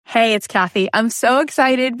Hey, it's Kathy. I'm so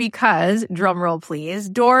excited because, drumroll please,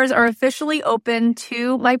 doors are officially open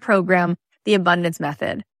to my program, The Abundance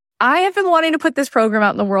Method. I have been wanting to put this program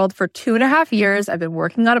out in the world for 2.5 years. I've been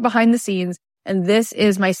working on it behind the scenes, and this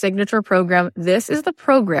is my signature program. This is the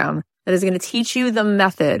program that is going to teach you the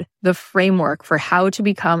method, the framework for how to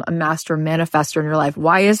become a master manifestor in your life.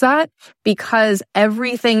 Why is that? Because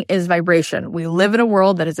everything is vibration. We live in a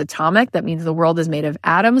world that is atomic. That means the world is made of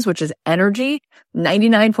atoms, which is energy.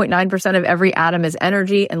 99.9% of every atom is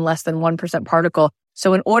energy and less than 1% particle.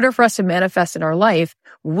 So in order for us to manifest in our life,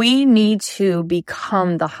 we need to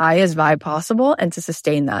become the highest vibe possible and to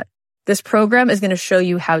sustain that. This program is going to show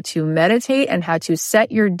you how to meditate and how to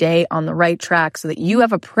set your day on the right track so that you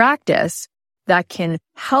have a practice that can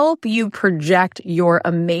help you project your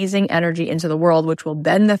amazing energy into the world, which will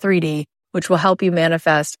bend the 3D, which will help you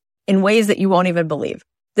manifest in ways that you won't even believe.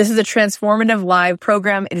 This is a transformative live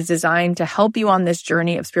program. It is designed to help you on this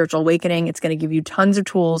journey of spiritual awakening. It's going to give you tons of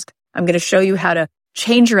tools. I'm going to show you how to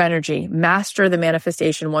change your energy, master the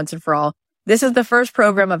manifestation once and for all. This is the first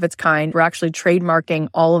program of its kind. We're actually trademarking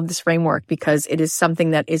all of this framework because it is something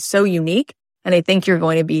that is so unique, and I think you're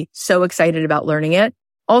going to be so excited about learning it.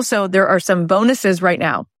 Also, there are some bonuses right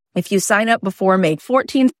now. If you sign up before May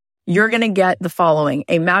 14th, you're going to get the following: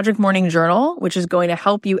 a magic morning journal, which is going to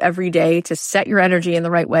help you every day to set your energy in the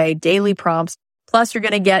right way, daily prompts. Plus, you're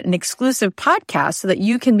going to get an exclusive podcast so that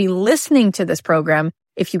you can be listening to this program.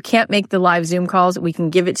 If you can't make the live Zoom calls, we can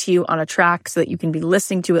give it to you on a track so that you can be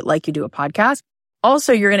listening to it like you do a podcast.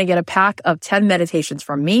 Also, you're going to get a pack of 10 meditations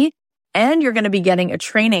from me, and you're going to be getting a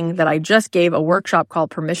training that I just gave, a workshop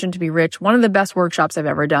called Permission to Be Rich, one of the best workshops I've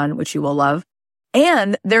ever done, which you will love.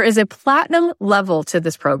 And there is a platinum level to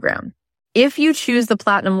this program. If you choose the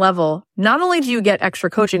platinum level, not only do you get extra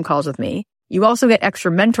coaching calls with me, you also get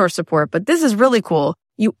extra mentor support, but this is really cool.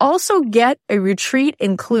 You also get a retreat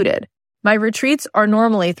included. My retreats are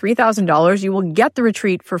normally $3,000. You will get the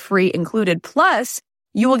retreat for free included. Plus,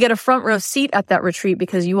 you will get a front row seat at that retreat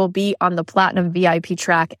because you will be on the platinum VIP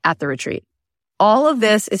track at the retreat. All of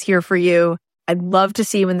this is here for you. I'd love to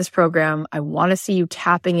see you in this program. I want to see you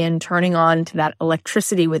tapping in, turning on to that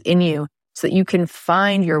electricity within you so that you can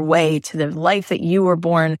find your way to the life that you were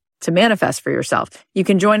born to manifest for yourself. You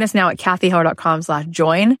can join us now at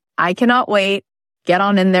kathyhoward.com/join. I cannot wait. Get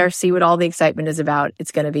on in there, see what all the excitement is about.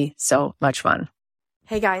 It's going to be so much fun.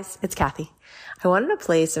 Hey guys, it's Kathy. I wanted to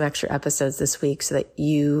play some extra episodes this week so that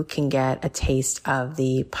you can get a taste of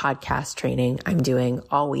the podcast training I'm doing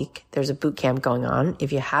all week. There's a boot camp going on.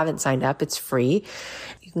 If you haven't signed up, it's free.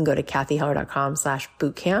 You can go to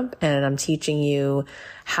kathyhoward.com/bootcamp, and I'm teaching you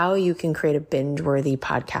how you can create a binge-worthy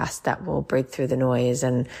podcast that will break through the noise,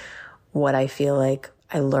 and what I feel like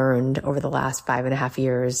I learned over the last 5.5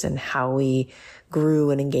 years and how we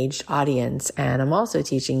grew an engaged audience. And I'm also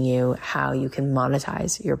teaching you how you can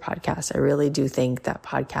monetize your podcast. I really do think that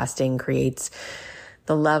podcasting creates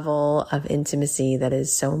the level of intimacy that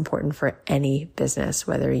is so important for any business,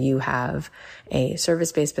 whether you have a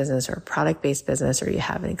service-based business or a product-based business, or you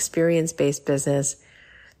have an experience-based business.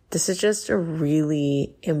 This is just a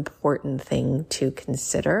really important thing to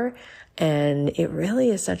consider. And it really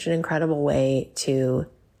is such an incredible way to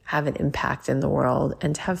have an impact in the world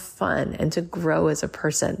and to have fun and to grow as a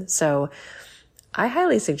person. So I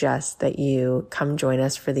highly suggest that you come join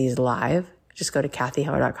us for these live. Just go to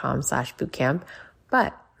kathyhoward.com/bootcamp.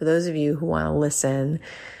 But for those of you who want to listen,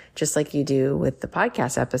 just like you do with the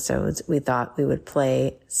podcast episodes, we thought we would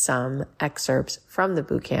play some excerpts from the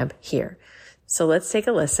bootcamp here. So let's take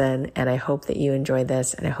a listen, and I hope that you enjoy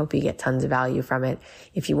this, and I hope you get tons of value from it.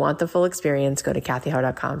 If you want the full experience, go to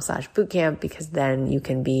kathyhoward.com/bootcamp, because then you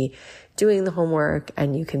can be doing the homework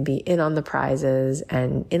and you can be in on the prizes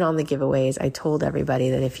and in on the giveaways. I told everybody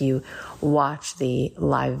that if you watch the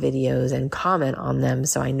live videos and comment on them,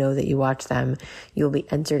 so I know that you watch them, you'll be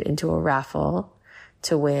entered into a raffle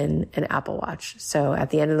to win an Apple Watch. So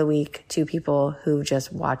at the end of the week, 2 people who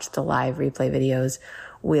just watched the live replay videos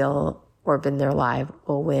or been there live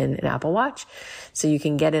will win an Apple Watch. So you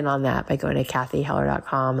can get in on that by going to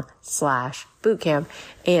kathyhoward.com/bootcamp.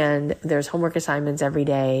 And there's homework assignments every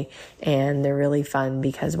day, and they're really fun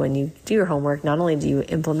because when you do your homework, not only do you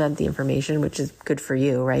implement the information, which is good for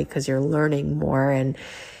you, right? Because you're learning more, and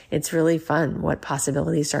it's really fun what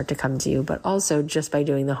possibilities start to come to you. But also just by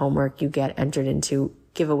doing the homework, you get entered into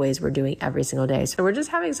giveaways we're doing every single day. So we're just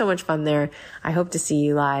having so much fun there. I hope to see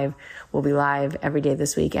you live. We'll be live every day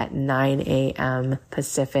this week at 9 a.m.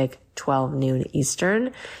 Pacific, 12 noon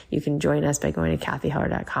Eastern. You can join us by going to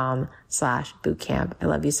kathyhoward.com/bootcamp. I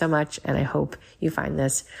love you so much, and I hope you find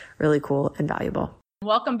this really cool and valuable.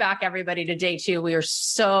 Welcome back, everybody, to day 2. We are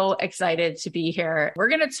so excited to be here. We're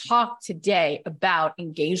going to talk today about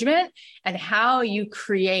engagement and how you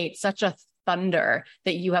create such a thunder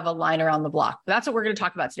that you have a line around the block. That's what we're going to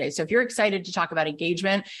talk about today. So if you're excited to talk about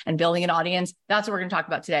engagement and building an audience, that's what we're going to talk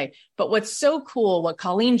about today. But what's so cool, what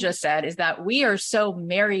Colleen just said, is that we are so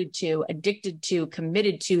married to, addicted to,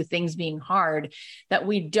 committed to things being hard that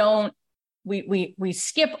we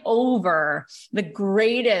skip over the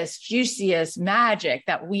greatest, juiciest magic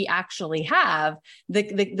that we actually have.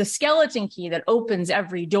 The skeleton key that opens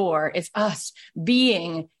every door is us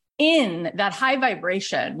being in that high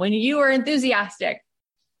vibration. When you are enthusiastic,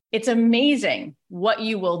 it's amazing what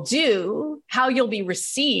you will do, how you'll be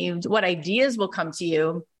received, what ideas will come to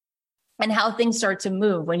you, and how things start to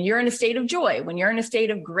move. When you're in a state of joy, when you're in a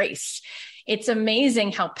state of grace, it's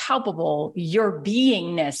amazing how palpable your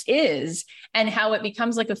beingness is and how it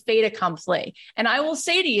becomes like a fait accompli. And I will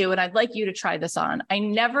say to you, and I'd like you to try this on, I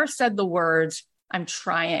never said the words, I'm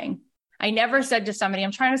trying. I never said to somebody,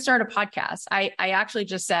 I'm trying to start a podcast. I actually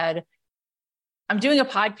just said, I'm doing a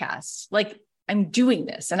podcast. Like, I'm doing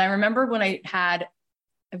this. And I remember when I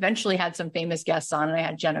eventually had some famous guests on, and I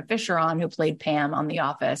had Jenna Fisher on, who played Pam on The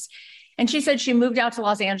Office. And she said she moved out to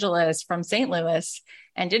Los Angeles from St. Louis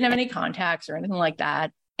and didn't have any contacts or anything like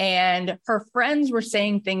that. And her friends were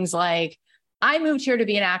saying things like, I moved here to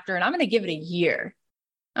be an actor and I'm going to give it a year.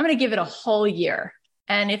 I'm going to give it a whole year.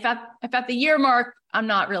 And if at the year mark, I'm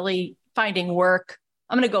not really finding work,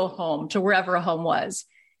 I'm going to go home to wherever a home was.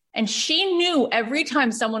 And she knew every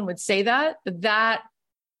time someone would say that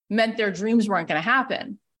meant their dreams weren't going to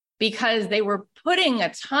happen, because they were putting a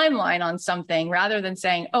timeline on something rather than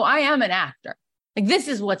saying, oh, I am an actor. Like, this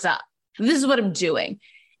is what's up. This is what I'm doing.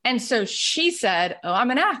 And so she said, oh,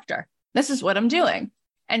 I'm an actor. This is what I'm doing.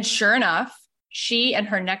 And sure enough, she and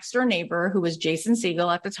her next door neighbor, who was Jason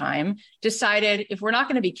Segel at the time, decided, if we're not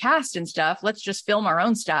going to be cast and stuff, let's just film our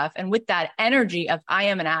own stuff. And with that energy of I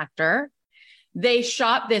am an actor, they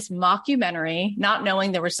shot this mockumentary, not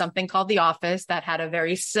knowing there was something called The Office that had a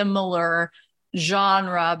very similar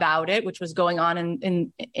genre about it, which was going on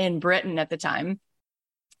in Britain at the time.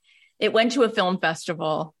 It went to a film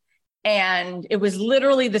festival, and it was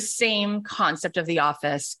literally the same concept of The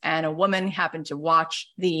Office. And a woman happened to watch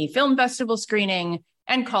the film festival screening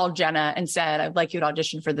and called Jenna and said, I'd like you to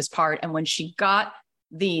audition for this part. And when she got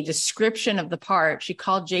the description of the part, she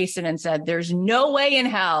called Jason and said, there's no way in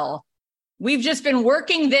hell. We've just been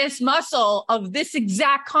working this muscle of this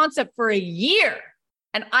exact concept for a year.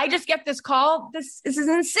 And I just get this call. This is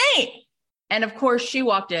insane. And of course, she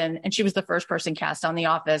walked in and she was the first person cast on The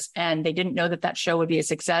Office. And they didn't know that show would be a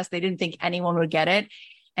success. They didn't think anyone would get it.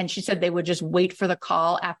 And she said they would just wait for the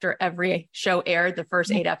call after every show aired, the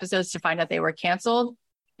first 8 episodes, to find out they were canceled.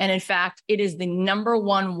 And in fact, it is the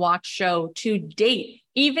 #1 watch show to date.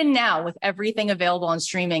 Even now, with everything available on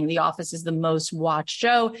streaming, The Office is the most watched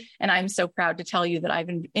show. And I'm so proud to tell you that I've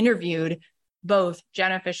interviewed both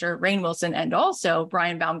Jenna Fisher, Rainn Wilson, and also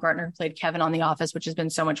Brian Baumgartner, who played Kevin on The Office, which has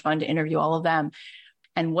been so much fun to interview all of them.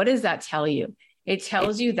 And what does that tell you? It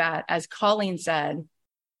tells you that, as Colleen said,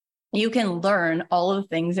 you can learn all of the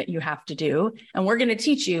things that you have to do. And we're going to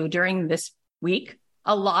teach you during this week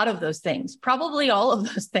a lot of those things, probably all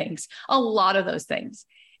of those things, a lot of those things.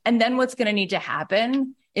 And then what's going to need to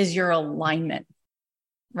happen is your alignment,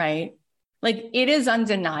 right? Like, it is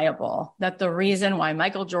undeniable that the reason why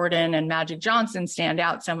Michael Jordan and Magic Johnson stand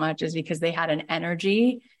out so much is because they had an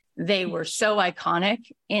energy. They were so iconic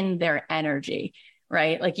in their energy,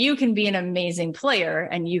 right? Like, you can be an amazing player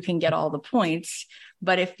and you can get all the points,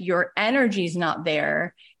 but if your energy is not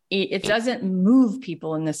there, it doesn't move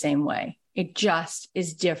people in the same way. It just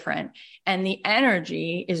is different. And the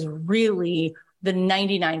energy is really the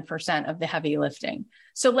 99% of the heavy lifting.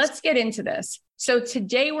 So let's get into this. So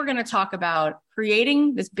today we're going to talk about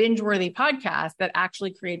creating this binge-worthy podcast that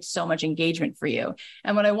actually creates so much engagement for you.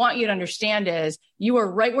 And what I want you to understand is you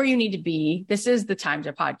are right where you need to be. This is the time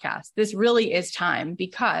to podcast. This really is time,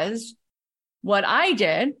 because what I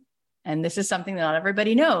did, and this is something that not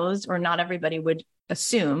everybody knows or not everybody would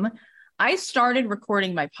assume, I started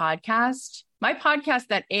recording my podcast. My podcast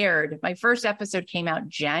that aired, my first episode came out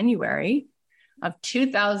January of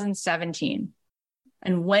 2017.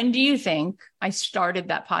 And when do you think I started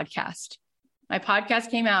that podcast? My podcast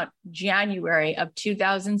came out January of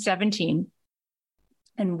 2017.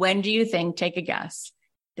 And when do you think, take a guess,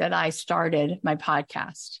 that I started my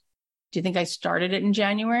podcast? Do you think I started it in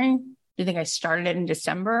January? Do you think I started it in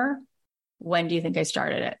December? When do you think I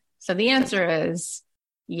started it? So the answer is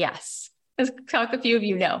yes. As a few of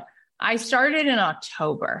you know, I started in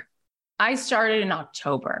October.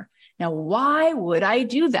 Now, why would I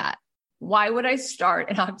do that? Why would I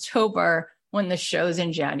start in October when the show's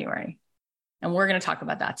in January? And we're going to talk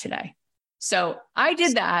about that today. So I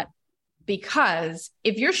did that because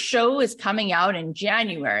if your show is coming out in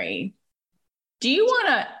January, do you want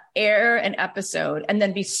to air an episode and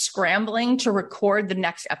then be scrambling to record the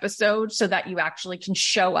next episode so that you actually can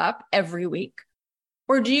show up every week?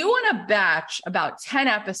 Or do you want to batch about 10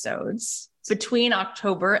 episodes between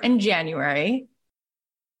October and January?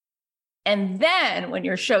 And then when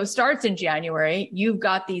your show starts in January, you've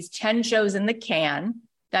got these 10 shows in the can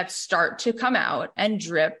that start to come out and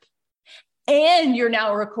drip. And you're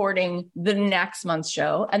now recording the next month's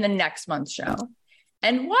show and the next month's show.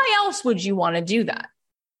 And why else would you want to do that?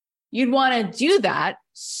 You'd want to do that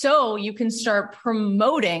so you can start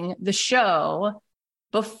promoting the show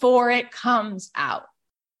before it comes out.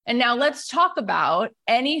 And now let's talk about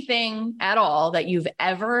anything at all that you've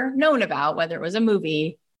ever known about, whether it was a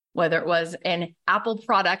movie, whether it was an Apple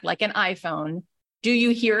product like an iPhone. Do you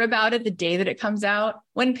hear about it the day that it comes out?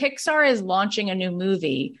 When Pixar is launching a new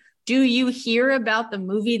movie, do you hear about the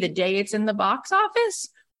movie the day it's in the box office?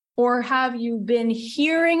 Or have you been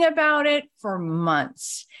hearing about it for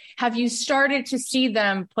months? Have you started to see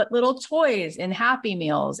them put little toys in Happy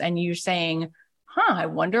Meals and you're saying, I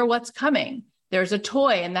wonder what's coming? There's a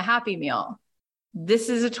toy in the Happy Meal. This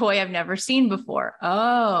is a toy I've never seen before.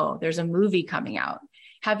 Oh, there's a movie coming out.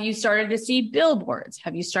 Have you started to see billboards?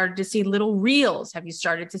 Have you started to see little reels? Have you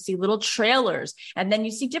started to see little trailers? And then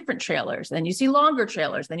you see different trailers. Then you see longer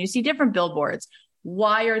trailers. Then you see different billboards.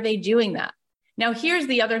 Why are they doing that? Now, here's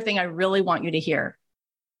the other thing I really want you to hear.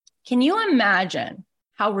 Can you imagine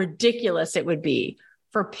how ridiculous it would be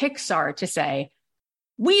for Pixar to say,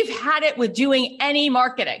 we've had it with doing any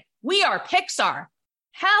marketing. We are Pixar.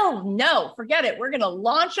 Hell no, forget it. We're going to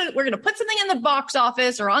launch it. We're going to put something in the box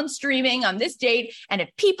office or on streaming on this date. And if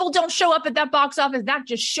people don't show up at that box office, that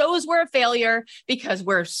just shows we're a failure because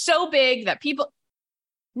we're so big that people...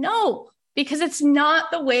 No, because it's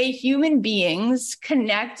not the way human beings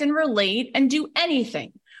connect and relate and do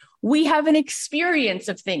anything. We have an experience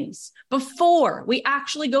of things before we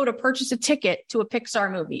actually go to purchase a ticket to a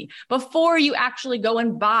Pixar movie, before you actually go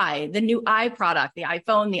and buy the new product, the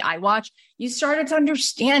iPhone, the iWatch. You started to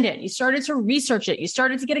understand it. You started to research it. You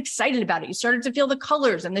started to get excited about it. You started to feel the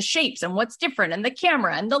colors and the shapes and what's different and the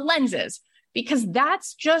camera and the lenses, because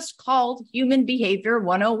that's just called human behavior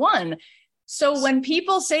 101. So when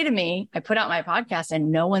people say to me, I put out my podcast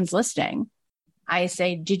and no one's listening, I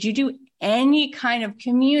say, did you do any kind of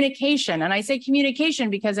communication? And I say communication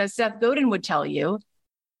because, as Seth Godin would tell you,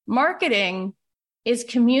 marketing is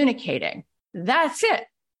communicating. That's it.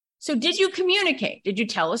 So did you communicate? Did you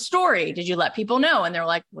tell a story? Did you let people know? And they're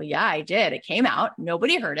like, well, yeah, I did. It came out.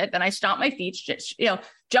 Nobody heard it. Then I stomped my feet,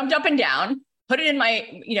 jumped up and down, put it in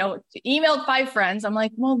my, emailed 5 friends. I'm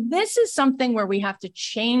like, well, this is something where we have to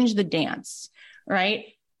change the dance, right?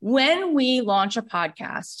 When we launch a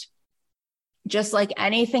podcast, just like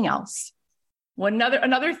anything else,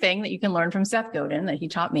 another thing that you can learn from Seth Godin that he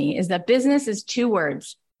taught me is that business is 2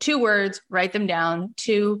 words. 2 words, write them down,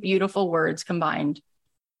 2 beautiful words combined.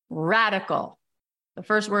 Radical. The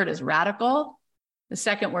first word is radical. The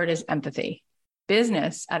second word is empathy.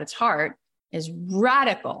 Business at its heart is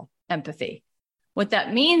radical empathy. What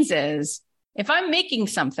that means is if I'm making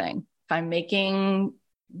something, if I'm making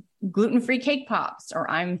gluten-free cake pops, or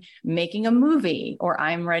I'm making a movie, or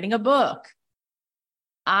I'm writing a book,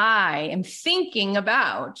 I am thinking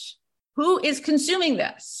about who is consuming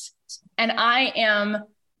this. And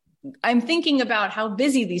I'm thinking about how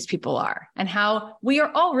busy these people are and how we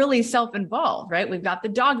are all really self-involved, right? We've got the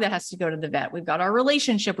dog that has to go to the vet. We've got our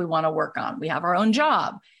relationship we want to work on. We have our own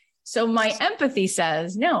job. So my empathy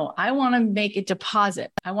says, no, I want to make a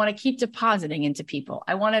deposit. I want to keep depositing into people.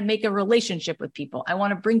 I want to make a relationship with people. I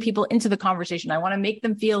want to bring people into the conversation. I want to make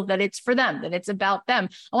them feel that it's for them, that it's about them.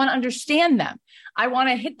 I want to understand them. I want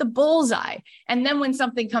to hit the bullseye. And then when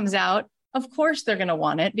something comes out, of course, they're going to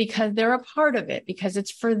want it because they're a part of it, because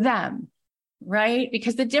it's for them, right?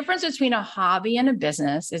 Because the difference between a hobby and a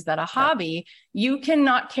business is that a hobby, you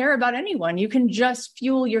cannot care about anyone. You can just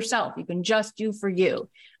fuel yourself. You can just do for you.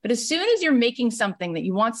 But as soon as you're making something that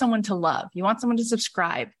you want someone to love, you want someone to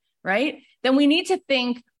subscribe, right? Then we need to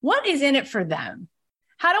think, what is in it for them?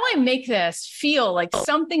 How do I make this feel like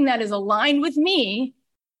something that is aligned with me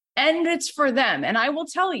and it's for them? And I will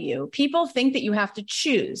tell you, people think that you have to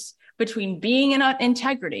choose between being in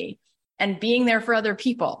integrity and being there for other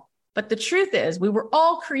people. But the truth is, we were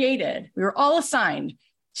all created, we were all assigned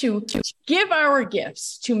to give our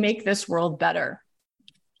gifts to make this world better.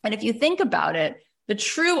 And if you think about it, the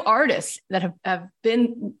true artists that have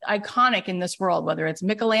been iconic in this world, whether it's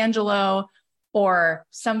Michelangelo or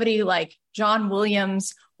somebody like John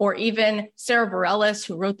Williams, or even Sarah Bareilles,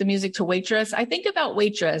 who wrote the music to Waitress. I think about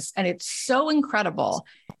Waitress and it's so incredible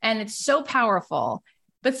and it's so powerful.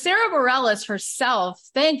 But Sarah Bareilles herself,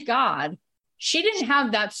 thank God, she didn't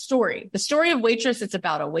have that story. The story of Waitress, it's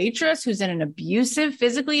about a waitress who's in an abusive,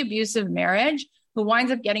 physically abusive marriage, who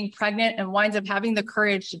winds up getting pregnant and winds up having the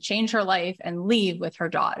courage to change her life and leave with her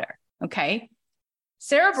daughter. Okay.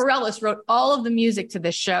 Sarah Bareilles wrote all of the music to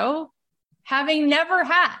this show, having never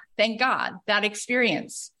had, thank God, that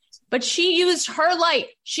experience. But she used her light.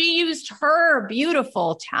 She used her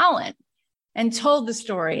beautiful talent and told the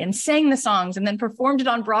story and sang the songs and then performed it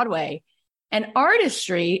on Broadway. And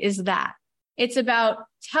artistry is that. It's about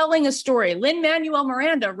telling a story. Lin-Manuel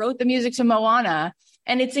Miranda wrote the music to Moana,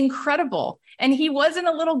 and it's incredible. And he wasn't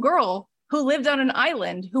a little girl who lived on an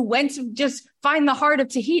island who went to just find the heart of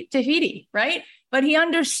Tahiti, right? But he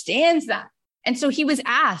understands that. And so he was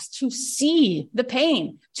asked to see the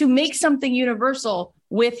pain, to make something universal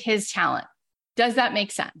with his talent. Does that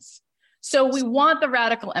make sense? So we want the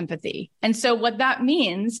radical empathy. And so what that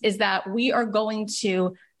means is that we are going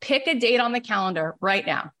to pick a date on the calendar right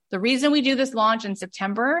now. The reason we do this launch in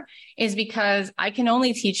September is because I can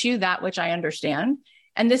only teach you that which I understand.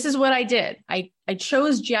 And this is what I did. I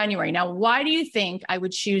chose January. Now, why do you think I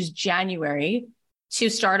would choose January to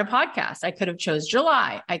start a podcast? I could have chose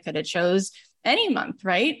July. I could have chose any month,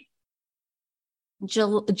 right?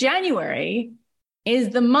 January is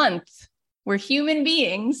the month where human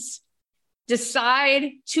beings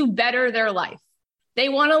decide to better their life. They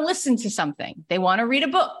want to listen to something. They want to read a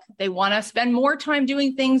book. They want to spend more time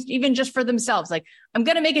doing things, even just for themselves. Like, I'm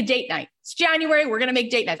going to make a date night. It's January. We're going to make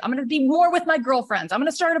date nights. I'm going to be more with my girlfriends. I'm going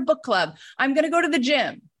to start a book club. I'm going to go to the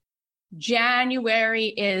gym. January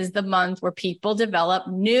is the month where people develop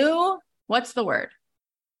new, what's the word?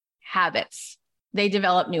 Habits. They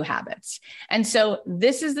develop new habits. And so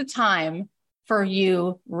this is the time for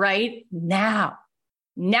you right now.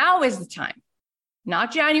 Now is the time.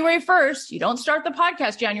 Not January 1st. You don't start the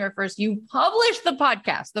podcast January 1st. You publish the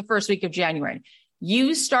podcast the first week of January.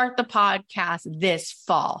 You start the podcast this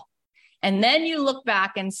fall. And then you look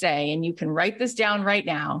back and say, and you can write this down right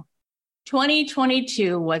now,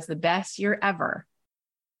 2022 was the best year ever.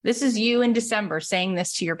 This is you in December saying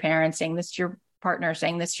this to your parents, saying this to your partner,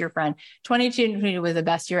 saying this to your friend. 2022 was the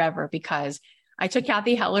best year ever because I took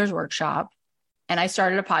Kathy Heller's workshop and I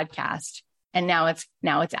started a podcast, and now it's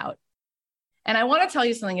out. And I want to tell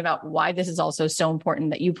you something about why this is also so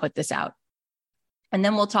important that you put this out. And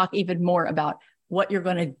then we'll talk even more about what you're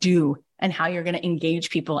going to do and how you're going to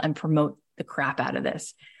engage people and promote the crap out of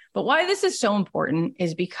this. But why this is so important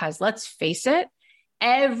is because, let's face it,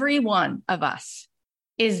 every one of us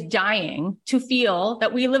is dying to feel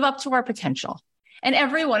that we live up to our potential. And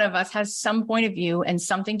every one of us has some point of view and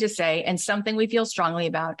something to say and something we feel strongly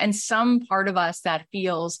about, and some part of us that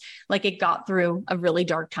feels like it got through a really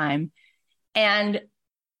dark time. And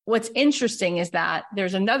what's interesting is that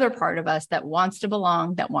there's another part of us that wants to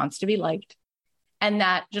belong, that wants to be liked. And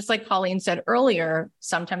that, just like Colleen said earlier,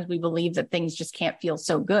 sometimes we believe that things just can't feel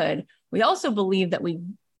so good. We also believe that we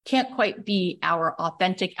can't quite be our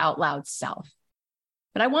authentic, out loud self.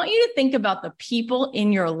 But I want you to think about the people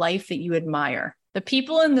in your life that you admire, the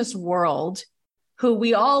people in this world who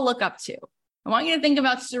we all look up to. I want you to think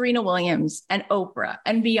about Serena Williams and Oprah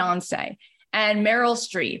and Beyonce and Meryl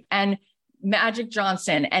Streep and Magic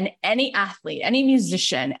Johnson and any athlete, any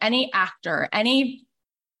musician, any actor, any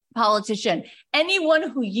politician, anyone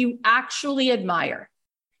who you actually admire.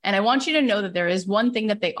 And I want you to know that there is one thing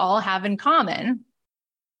that they all have in common,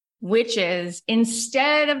 which is,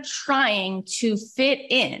 instead of trying to fit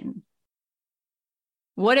in,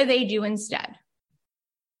 what do they do instead?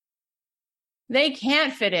 They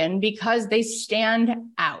can't fit in because they stand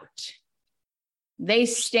out. They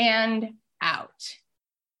stand out.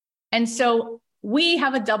 And so we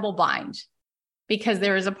have a double bind, because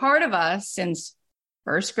there is a part of us since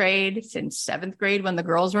first grade, since seventh grade when the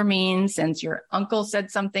girls were mean, since your uncle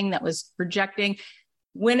said something that was rejecting,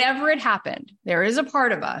 whenever it happened, there is a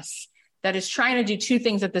part of us that is trying to do two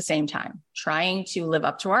things at the same time, trying to live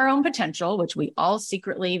up to our own potential, which we all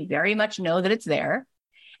secretly very much know that it's there.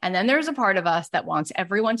 And then there's a part of us that wants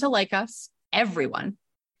everyone to like us, everyone,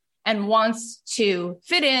 and wants to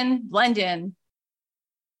fit in, blend in,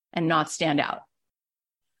 and not stand out.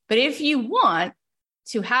 But if you want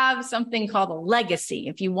to have something called a legacy,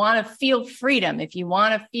 if you want to feel freedom, if you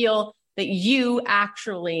want to feel that you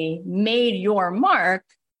actually made your mark,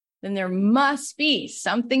 then there must be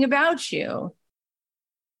something about you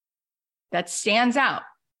that stands out.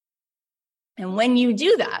 And when you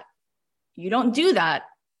do that, you don't do that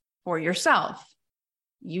for yourself.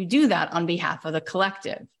 You do that on behalf of the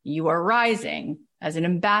collective. You are rising as an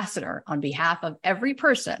ambassador on behalf of every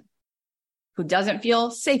person who doesn't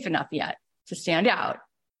feel safe enough yet to stand out,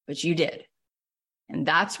 but you did. And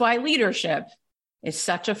that's why leadership is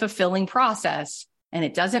such a fulfilling process. And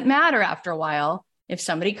it doesn't matter after a while if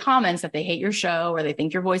somebody comments that they hate your show or they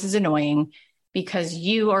think your voice is annoying, because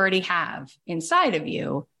you already have inside of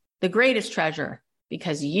you the greatest treasure,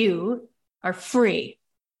 because you are free.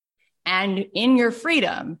 And in your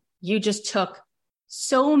freedom, you just took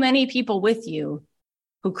so many people with you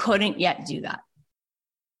who couldn't yet do that.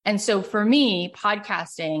 And so for me,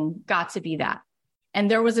 podcasting got to be that. And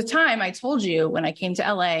there was a time, I told you, when I came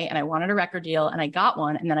to LA and I wanted a record deal and I got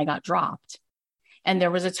one and then I got dropped. And there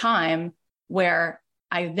was a time where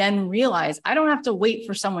I then realized I don't have to wait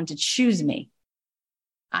for someone to choose me.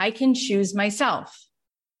 I can choose myself.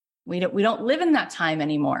 We don't live in that time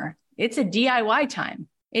anymore. It's a DIY time.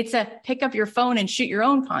 It's a pick up your phone and shoot your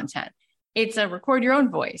own content. It's a record your own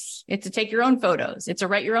voice. It's a take your own photos. It's a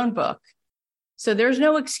write your own book. So there's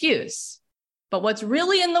no excuse. But what's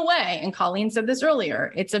really in the way, and Colleen said this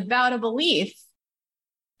earlier, it's about a belief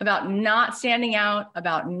about not standing out,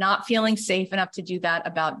 about not feeling safe enough to do that,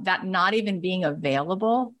 about that not even being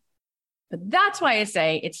available. But that's why I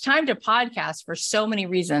say it's time to podcast for so many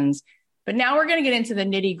reasons. But now we're going to get into the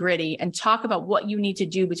nitty gritty and talk about what you need to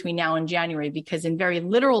do between now and January, because in very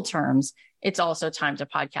literal terms, it's also time to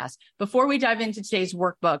podcast. Before we dive into today's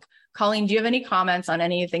workbook, Colleen, do you have any comments on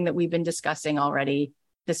anything that we've been discussing already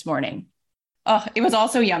this morning? Oh, it was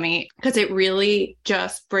also yummy because it really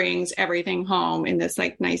just brings everything home in this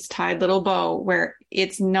like nice tied little bow, where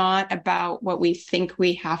it's not about what we think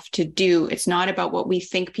we have to do. It's not about what we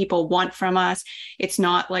think people want from us. It's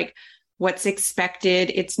not like what's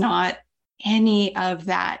expected. It's not any of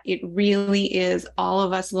that. It really is all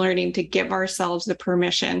of us learning to give ourselves the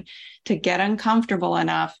permission to get uncomfortable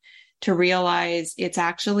enough to realize it's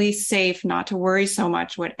actually safe not to worry so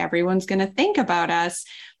much what everyone's going to think about us,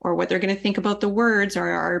 or what they're going to think about the words or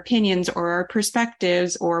our opinions or our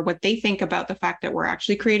perspectives, or what they think about the fact that we're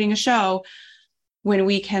actually creating a show, when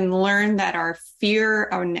we can learn that our fear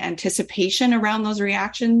and anticipation around those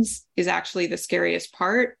reactions is actually the scariest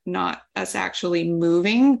part, not us actually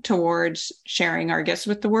moving towards sharing our gifts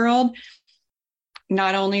with the world.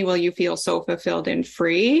 Not only will you feel so fulfilled and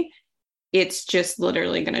free, it's just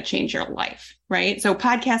literally going to change your life, right? So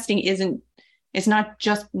podcasting it's not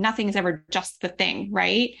just, nothing is ever just the thing,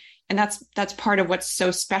 right? And that's part of what's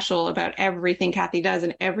so special about everything Kathy does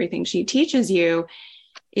and everything she teaches you,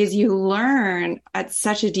 is you learn at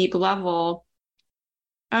such a deep level,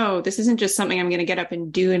 oh, this isn't just something I'm going to get up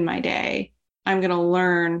and do in my day. I'm going to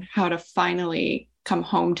learn how to finally come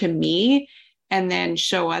home to me and then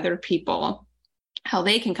show other people how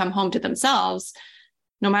they can come home to themselves,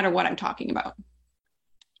 no matter what I'm talking about.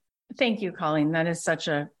 Thank you, Colleen. That is such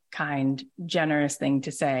a kind, generous thing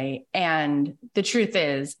to say. And the truth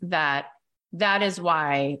is that is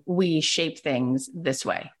why we shape things this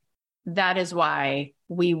way. That is why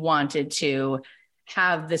we wanted to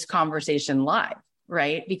have this conversation live,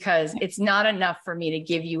 right? Because it's not enough for me to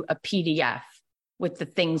give you a PDF with the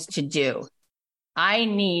things to do. I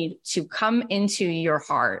need to come into your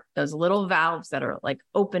heart, those little valves that are like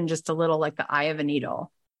open just a little, like the eye of a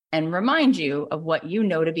needle, and remind you of what you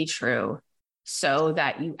know to be true, so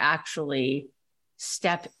that you actually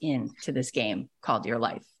step into this game called your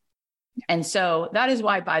life. And so that is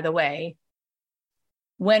why, by the way,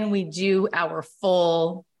 when we do our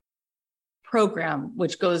full program,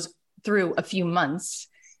 which goes through a few months,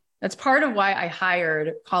 that's part of why I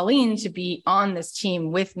hired Colleen to be on this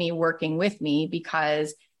team with me, working with me,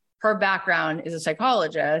 because her background is a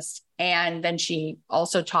psychologist. And then she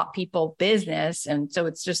also taught people business. And so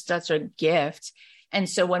it's just such a gift. And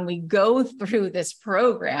so when we go through this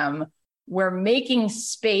program, we're making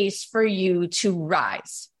space for you to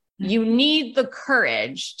rise. You need the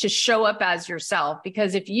courage to show up as yourself,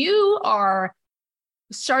 because if you are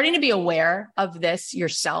starting to be aware of this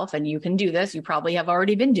yourself, and you can do this, you probably have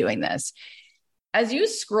already been doing this. As you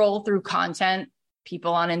scroll through content,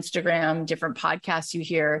 people on Instagram, different podcasts you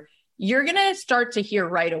hear, you're going to start to hear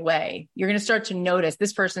right away. You're going to start to notice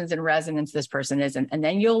this person's in resonance, this person isn't. And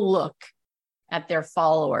then you'll look at their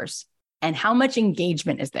followers and how much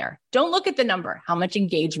engagement is there. Don't look at the number, how much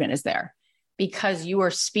engagement is there, because you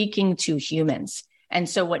are speaking to humans. And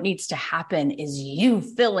so what needs to happen is you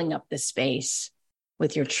filling up the space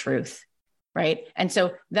with your truth, right? And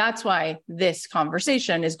so that's why this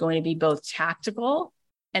conversation is going to be both tactical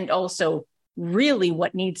and also really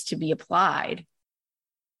what needs to be applied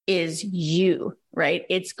is you, right?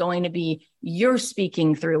 It's going to be you're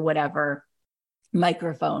speaking through whatever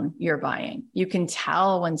microphone you're buying. You can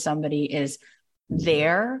tell when somebody is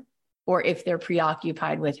there or if they're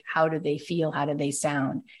preoccupied with how do they feel, how do they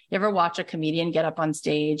sound. You ever watch a comedian get up on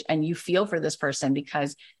stage and you feel for this person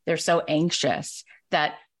because they're so anxious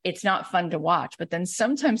that it's not fun to watch. But then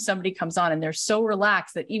sometimes somebody comes on and they're so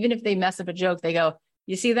relaxed that even if they mess up a joke, they go,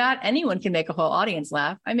 you see that? Anyone can make a whole audience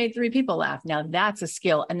laugh. I made 3 people laugh. Now that's a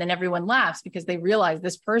skill. And then everyone laughs because they realize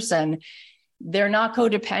this person, they're not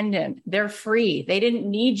codependent. They're free. They didn't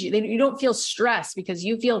need you. You don't feel stressed because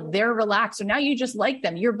you feel they're relaxed. So now you just like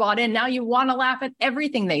them. You're bought in. Now you want to laugh at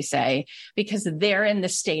everything they say because they're in the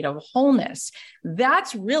state of wholeness.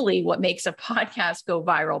 That's really what makes a podcast go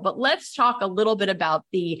viral. But let's talk a little bit about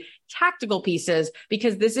the tactical pieces,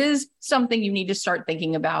 because this is something you need to start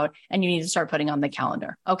thinking about and you need to start putting on the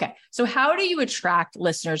calendar. Okay. So how do you attract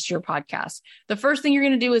listeners to your podcast? The first thing you're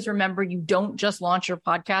going to do is remember, you don't just launch your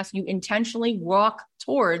podcast, you intentionally walk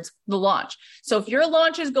towards the launch. So if your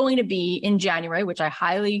launch is going to be in January, which I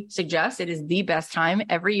highly suggest, it is the best time.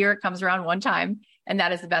 Every year it comes around one time, and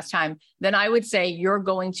that is the best time. Then I would say you're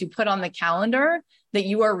going to put on the calendar that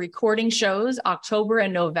you are recording shows October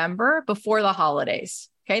and November before the holidays.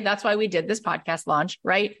 Okay. That's why we did this podcast launch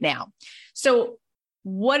right now. So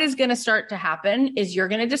what is going to start to happen is you're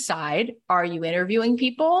going to decide, are you interviewing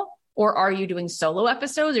people or are you doing solo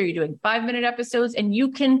episodes? Are you doing 5-minute episodes? And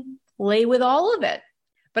you can play with all of it.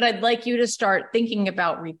 But I'd like you to start thinking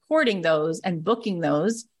about recording those and booking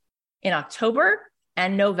those in October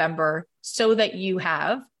and November so that you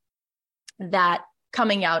have that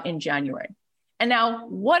coming out in January. And now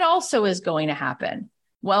what also is going to happen?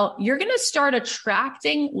 Well, you're going to start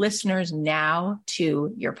attracting listeners now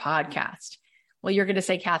to your podcast. Well, you're going to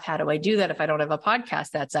say, Kath, how do I do that if I don't have a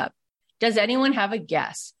podcast that's up? Does anyone have a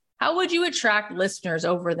guess? How would you attract listeners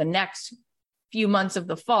over the next few months of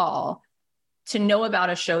the fall to know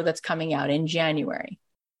about a show that's coming out in January?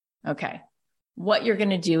 Okay. What you're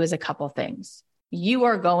going to do is a couple things. You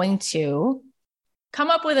are going to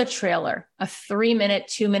come up with a trailer, a 3-minute,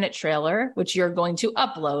 2-minute trailer, which you're going to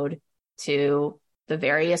upload to the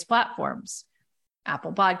various platforms,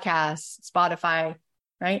 Apple Podcasts, Spotify,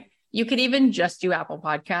 right? You could even just do Apple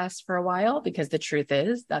Podcasts for a while, because the truth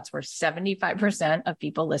is that's where 75% of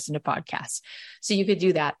people listen to podcasts. So you could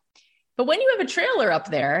do that. But when you have a trailer up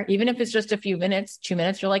there, even if it's just a few minutes, 2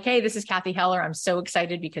 minutes, you're like, hey, this is Kathy Heller. I'm so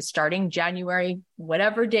excited because starting January,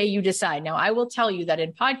 whatever day you decide. Now, I will tell you that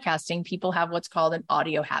in podcasting, people have what's called an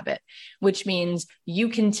audio habit, which means you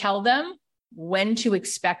can tell them when to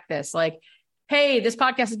expect this. Like, hey, this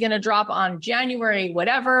podcast is going to drop on January,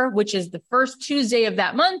 whatever, which is the first Tuesday of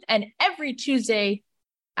that month. And every Tuesday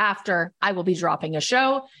after, I will be dropping a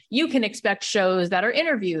show. You can expect shows that are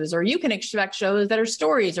interviews, or you can expect shows that are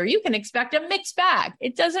stories, or you can expect a mixed bag.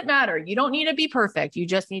 It doesn't matter. You don't need to be perfect. You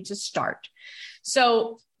just need to start.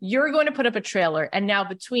 So you're going to put up a trailer. And now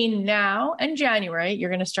between now and January, you're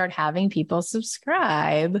going to start having people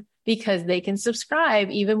subscribe, because they can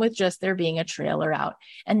subscribe even with just there being a trailer out,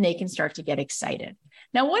 and they can start to get excited.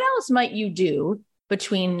 Now, what else might you do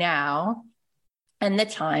between now and the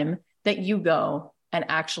time that you go and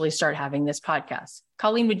actually start having this podcast?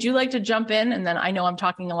 Colleen, would you like to jump in? And then I know I'm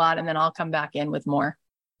talking a lot, and then I'll come back in with more.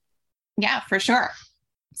 Yeah, for sure.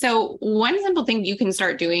 So one simple thing you can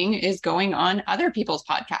start doing is going on other people's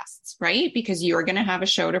podcasts, right? Because you're going to have a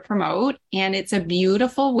show to promote, and it's a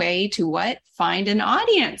beautiful way to find an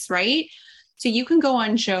audience, right? So you can go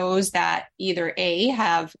on shows that either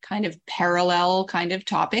have kind of parallel kind of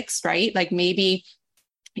topics, right? Like maybe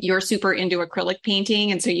you're super into acrylic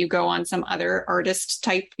painting, and so you go on some other artist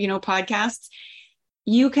type, podcasts.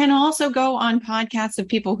 You can also go on podcasts of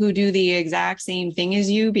people who do the exact same thing as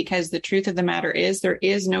you, because the truth of the matter is there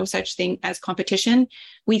is no such thing as competition.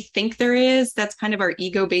 We think there is. That's kind of our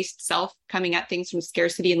ego-based self coming at things from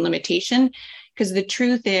scarcity and limitation, because the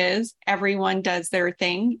truth is everyone does their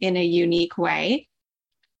thing in a unique way.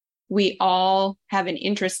 We all have an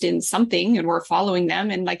interest in something and we're following them.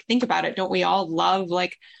 And think about it. Don't we all love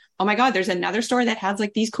oh my God, there's another store that has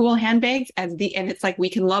these cool handbags, and it's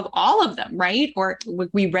we can love all of them, right? Or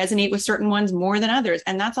we resonate with certain ones more than others.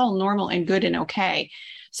 And that's all normal and good and okay.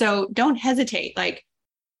 So don't hesitate.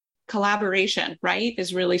 Collaboration, right,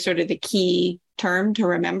 is really sort of the key term to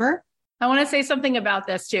remember. I want to say something about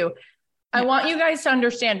this too. I want you guys to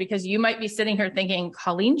understand, because you might be sitting here thinking,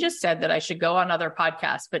 Colleen just said that I should go on other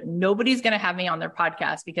podcasts, but nobody's going to have me on their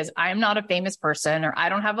podcast because I'm not a famous person, or I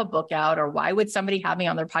don't have a book out, or why would somebody have me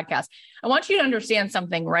on their podcast? I want you to understand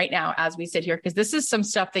something right now as we sit here, because this is some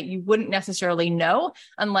stuff that you wouldn't necessarily know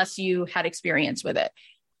unless you had experience with it.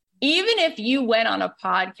 Even if you went on a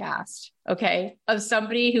podcast, okay, of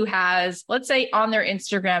somebody who has, let's say on their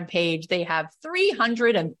Instagram page, they have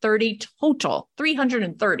 330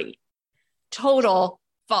 total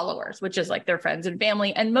followers, which is like their friends and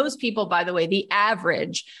family. And most people, by the way, the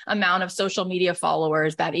average amount of social media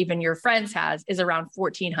followers that even your friends has is around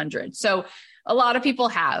 1,400. So a lot of people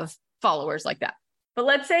have followers like that. But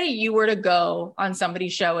let's say you were to go on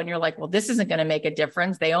somebody's show and you're like, well, this isn't going to make a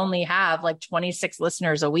difference. They only have like 26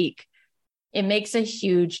 listeners a week. It makes a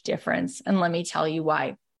huge difference. And let me tell you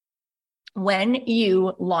why. When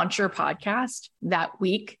you launch your podcast that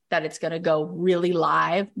week that it's going to go really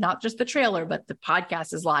live, not just the trailer, but the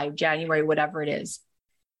podcast is live, January, whatever it is.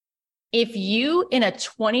 If you in a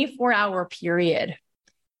 24-hour period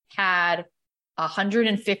had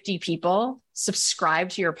 150 people subscribe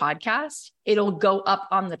to your podcast, it'll go up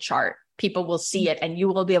on the chart. People will see it and you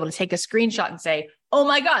will be able to take a screenshot and say, oh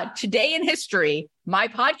my God, today in history, my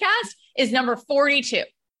podcast is number 42.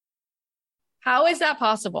 How is that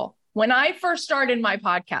possible? When I first started my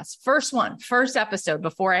podcast, first episode,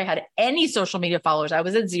 before I had any social media followers, I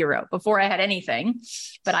was at 0 before I had anything,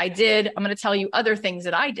 but I'm going to tell you other things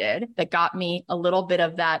that I did that got me a little bit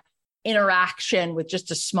of that interaction with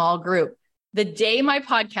just a small group. The day my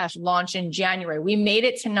podcast launched in January, we made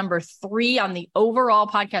it to number 3 on the overall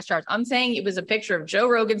podcast charts. I'm saying it was a picture of Joe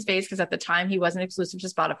Rogan's face because at the time he wasn't exclusive to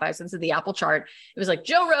Spotify since the Apple chart. It was like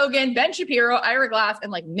Joe Rogan, Ben Shapiro, Ira Glass,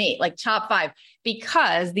 and like me, like top 5,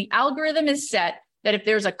 because the algorithm is set that if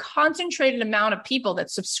there's a concentrated amount of people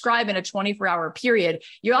that subscribe in a 24-hour period,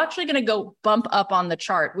 you're actually going to go bump up on the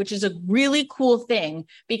chart, which is a really cool thing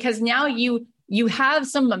because now you have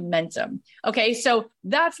some momentum. Okay. So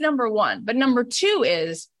that's number 1. But number 2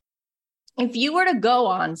 is if you were to go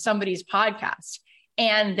on somebody's podcast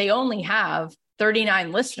and they only have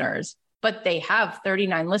 39 listeners, but they have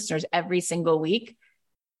 39 listeners every single week,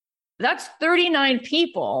 that's 39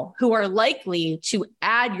 people who are likely to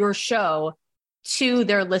add your show to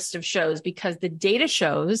their list of shows because the data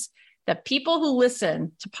shows that people who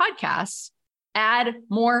listen to podcasts add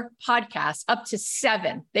more podcasts, up to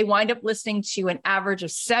 7. They wind up listening to an average of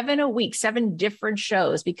 7 a week, 7 different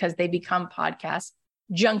shows because they become podcast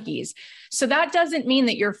junkies. So that doesn't mean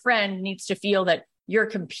that your friend needs to feel that you're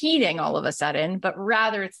competing all of a sudden, but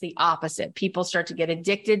rather it's the opposite. People start to get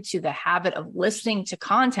addicted to the habit of listening to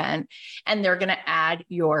content and they're going to add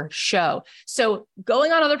your show. So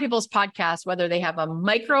going on other people's podcasts, whether they have a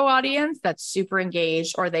micro audience that's super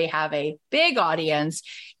engaged or they have a big audience,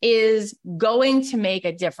 is going to make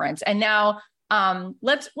a difference. And now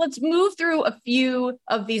let's move through a few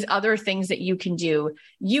of these other things that you can do.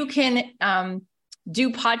 You can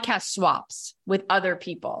do podcast swaps with other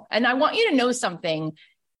people. And I want you to know something.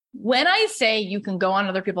 When I say you can go on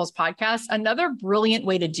other people's podcasts, another brilliant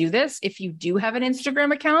way to do this, if you do have an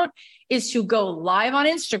Instagram account, is to go live on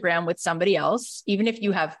Instagram with somebody else, even if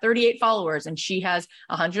you have 38 followers and she has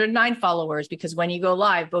 109 followers, because when you go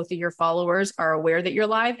live, both of your followers are aware that you're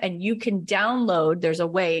live and you can download. There's a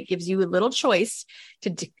way, it gives you a little choice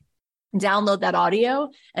to download that audio,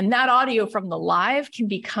 and that audio from the live can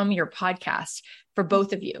become your podcast for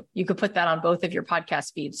both of you. You could put that on both of your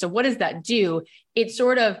podcast feeds. So what does that do? It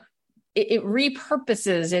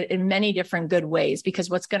repurposes it in many different good ways, because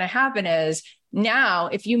what's going to happen is now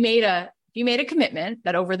if you made a commitment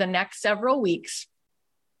that over the next several weeks,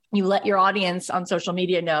 you let your audience on social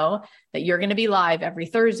media know that you're going to be live every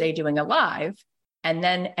Thursday doing a live. And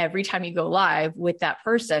then every time you go live with that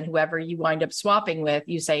person, whoever you wind up swapping with,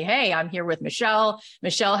 you say, hey, I'm here with Michelle.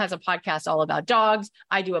 Michelle has a podcast all about dogs.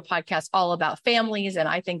 I do a podcast all about families. And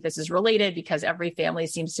I think this is related because every family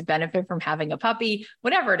seems to benefit from having a puppy,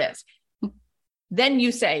 whatever it is. Then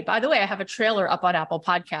you say, by the way, I have a trailer up on Apple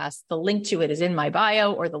Podcasts. The link to it is in my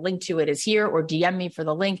bio, or the link to it is here, or DM me for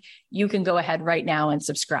the link. You can go ahead right now and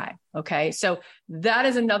subscribe. Okay. So that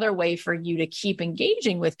is another way for you to keep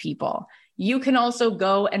engaging with people. You can also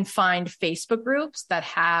go and find Facebook groups that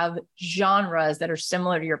have genres that are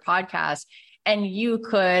similar to your podcast, and you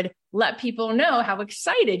could let people know how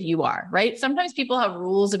excited you are, right? Sometimes people have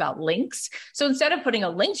rules about links. So instead of putting a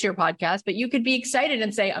link to your podcast, but you could be excited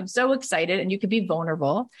and say, I'm so excited, and you could be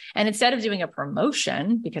vulnerable. And instead of doing a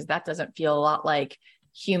promotion, because that doesn't feel a lot like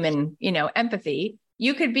human, empathy,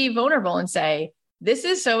 you could be vulnerable and say, this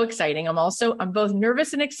is so exciting. I'm both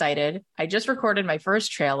nervous and excited. I just recorded my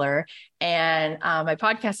first trailer and my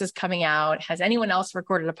podcast is coming out. Has anyone else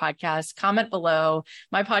recorded a podcast? Comment below.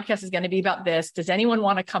 My podcast is going to be about this. Does anyone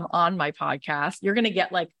want to come on my podcast? You're going to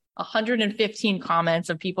get like 115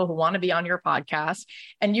 comments of people who want to be on your podcast.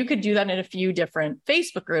 And you could do that in a few different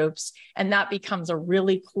Facebook groups. And that becomes a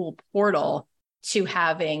really cool portal to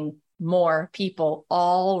having more people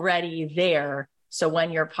already there. So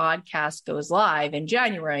when your podcast goes live in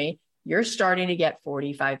January, you're starting to get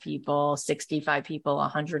 45 people, 65 people,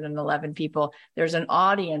 111 people. There's an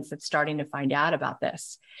audience that's starting to find out about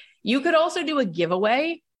this. You could also do a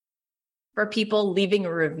giveaway for people leaving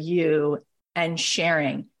a review and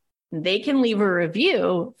sharing. They can leave a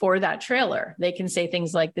review for that trailer. They can say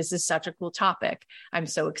things like, this is such a cool topic. I'm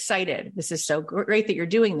so excited. This is so great that you're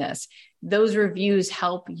doing this. Those reviews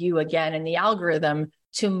help you again in the algorithm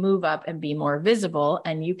to move up and be more visible.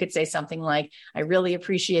 And you could say something like, I really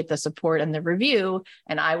appreciate the support and the review.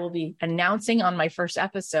 And I will be announcing on my first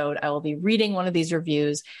episode, I will be reading one of these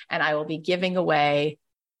reviews and I will be giving away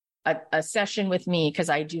a session with me because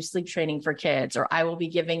I do sleep training for kids, or I will be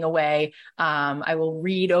giving away, I will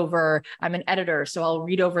read over, I'm an editor, so I'll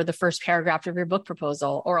read over the first paragraph of your book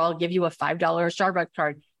proposal, or I'll give you a $5 Starbucks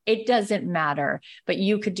card. It doesn't matter, but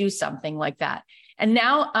you could do something like that. And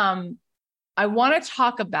now I want to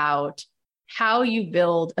talk about how you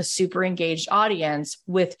build a super engaged audience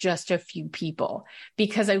with just a few people,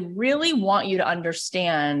 because I really want you to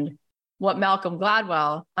understand what Malcolm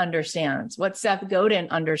Gladwell understands, what Seth Godin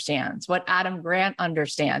understands, what Adam Grant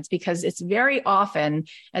understands, because it's very often,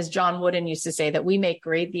 as John Wooden used to say, that we make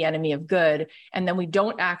great the enemy of good, and then we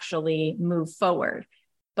don't actually move forward.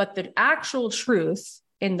 But the actual truth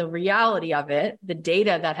in the reality of it, the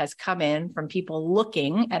data that has come in from people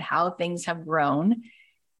looking at how things have grown,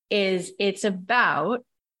 is it's about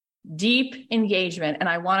deep engagement. And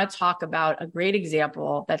I want to talk about a great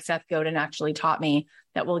example that Seth Godin actually taught me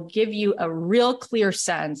that will give you a real clear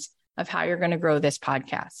sense of how you're going to grow this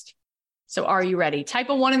podcast. So are you ready? Type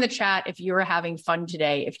a 1 in the chat if you are having fun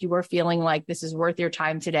today, if you are feeling like this is worth your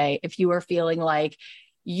time today, if you are feeling like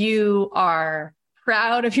you are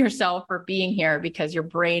proud of yourself for being here because your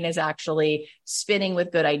brain is actually spinning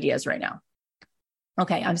with good ideas right now.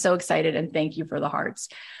 Okay, I'm so excited, and thank you for the hearts.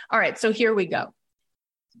 All right, so here we go.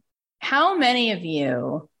 How many of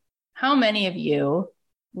you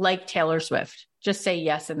like Taylor Swift? Just say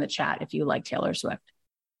yes in the chat if you like Taylor Swift.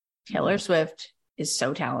 Taylor Swift is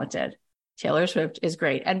so talented. Taylor Swift is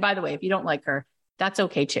great. And by the way, if you don't like her, that's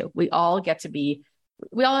okay too. We all get to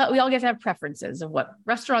have preferences of what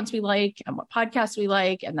restaurants we like and what podcasts we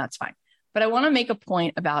like, and that's fine. But I want to make a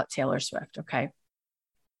point about Taylor Swift, okay?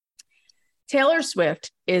 Taylor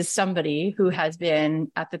Swift is somebody who has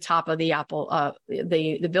been at the top of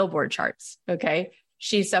the Billboard charts, okay?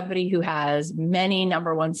 She's somebody who has many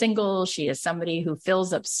number one singles. She is somebody who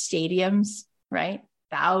fills up stadiums, right?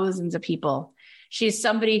 Thousands of people. She's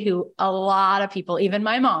somebody who a lot of people, even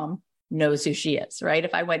my mom, knows who she is, right?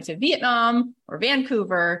 If I went to Vietnam or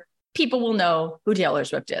Vancouver, people will know who Taylor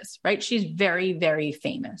Swift is, right? She's very, very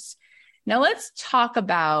famous. Now let's talk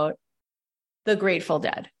about the Grateful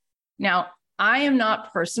Dead. Now, I am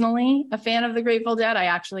not personally a fan of the Grateful Dead. I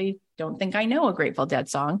actually don't think I know a Grateful Dead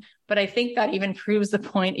song, but I think that even proves the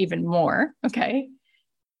point even more, okay?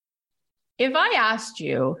 If I asked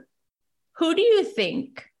you, who do you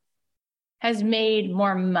think has made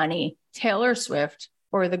more money, Taylor Swift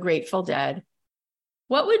or the Grateful Dead,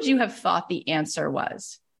 what would you have thought the answer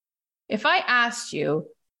was? If I asked you,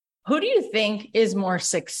 who do you think is more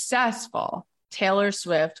successful, Taylor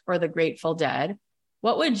Swift or the Grateful Dead,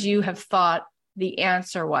 what would you have thought the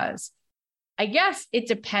answer was? I guess it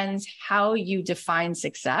depends how you define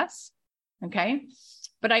success, okay?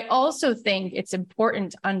 But I also think it's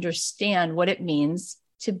important to understand what it means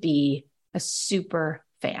to be a super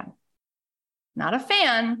fan. Not a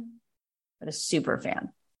fan, but a super fan.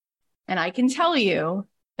 And I can tell you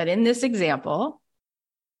that in this example,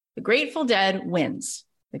 the Grateful Dead wins.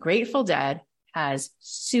 The Grateful Dead has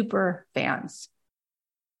super fans.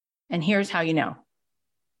 And here's how you know.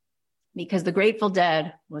 Because the Grateful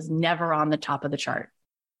Dead was never on the top of the chart.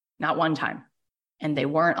 Not one time. And they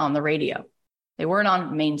weren't on the radio. They weren't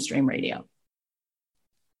on mainstream radio.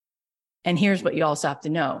 And here's what you also have to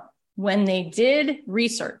know. When they did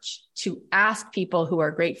research to ask people who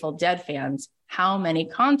are Grateful Dead fans how many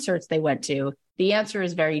concerts they went to, the answer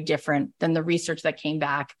is very different than the research that came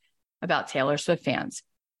back about Taylor Swift fans.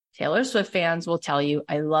 Taylor Swift fans will tell you,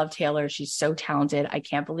 I love Taylor. She's so talented. I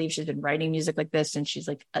can't believe she's been writing music like this since she's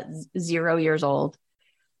like 0 years old.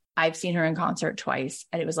 I've seen her in concert twice,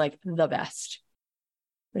 and it was like the best.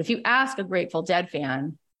 But if you ask a Grateful Dead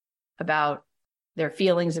fan about their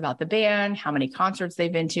feelings about the band, how many concerts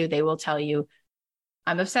they've been to, they will tell you,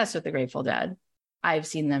 I'm obsessed with the Grateful Dead. I've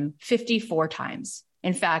seen them 54 times.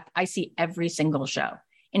 In fact, I see every single show.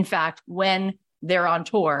 In fact, when they're on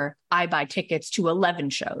tour, I buy tickets to 11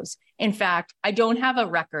 shows. In fact, I don't have a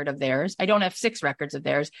record of theirs. I don't have 6 records of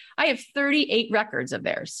theirs. I have 38 records of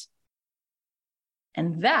theirs.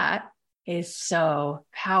 And that is so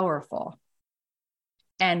powerful.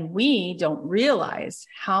 And we don't realize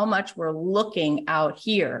how much we're looking out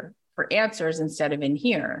here for answers instead of in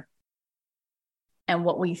here. And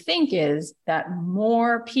what we think is that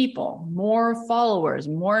more people, more followers,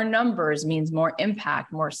 more numbers means more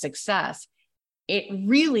impact, more success. It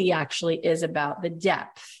really actually is about the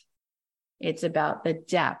depth. It's about the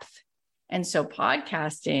depth. And so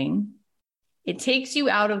podcasting, it takes you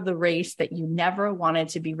out of the race that you never wanted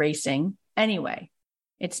to be racing anyway.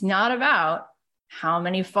 It's not about how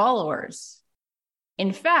many followers.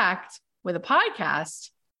 In fact, with a podcast,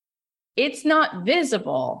 it's not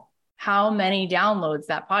visible how many downloads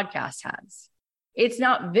that podcast has. It's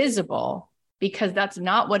not visible because that's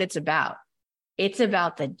not what it's about. It's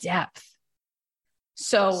about the depth.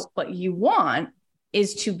 So what you want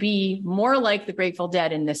is to be more like the Grateful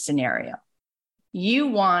Dead in this scenario. You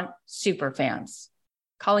want super fans.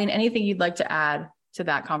 Colleen, anything you'd like to add to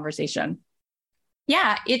that conversation?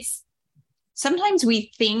 Yeah, it's sometimes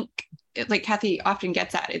we think, like Kathy often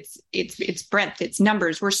gets at, it's breadth, it's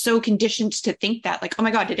numbers. We're so conditioned to think that, like, oh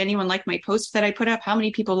my God, did anyone like my post that I put up? How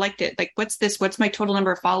many people liked it? Like, what's this? What's my total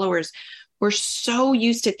number of followers? We're so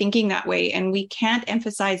used to thinking that way. And we can't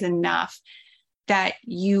emphasize enough that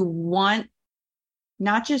you want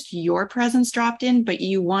not just your presence dropped in, but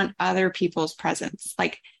you want other people's presence.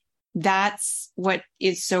 Like, that's what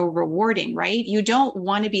is so rewarding, right? You don't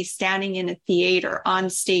want to be standing in a theater on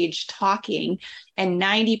stage talking, and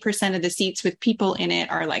 90% of the seats with people in it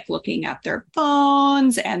are like looking at their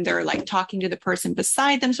phones and they're like talking to the person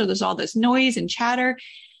beside them. So there's all this noise and chatter.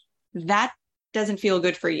 That doesn't feel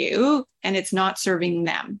good for you, and it's not serving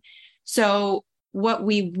them. So what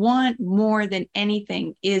we want more than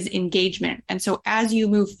anything is engagement. And so as you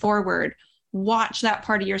move forward, watch that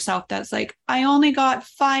part of yourself that's like, I only got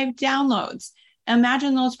 5 downloads.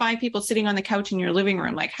 Imagine those 5 people sitting on the couch in your living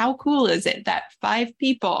room. Like, how cool is it that 5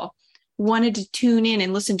 people wanted to tune in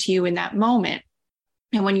and listen to you in that moment?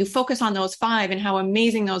 And when you focus on those 5 and how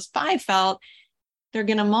amazing those 5 felt, they're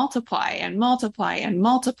going to multiply and multiply and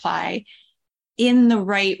multiply in the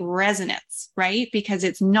right resonance, right? Because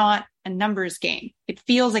it's not a numbers game. It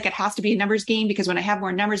feels like it has to be a numbers game because when I have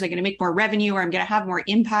more numbers, I'm going to make more revenue or I'm going to have more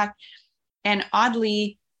impact. And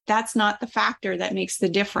oddly, that's not the factor that makes the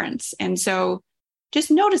difference. And so just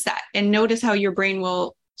notice that and notice how your brain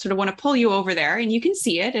will sort of want to pull you over there, and you can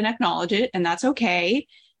see it and acknowledge it, and that's okay.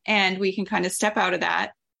 And we can kind of step out of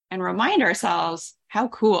that and remind ourselves, how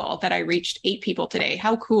cool that I reached 8 people today.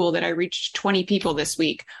 How cool that I reached 20 people this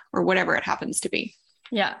week, or whatever it happens to be.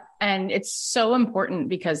 Yeah. And it's so important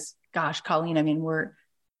because, gosh, Colleen, I mean,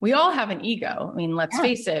 we all have an ego. I mean, let's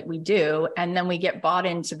face it, we do. And then we get bought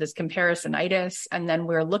into this comparisonitis, and then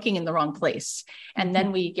we're looking in the wrong place. And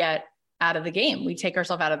then we get out of the game. We take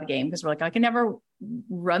ourselves out of the game because we're like, I can never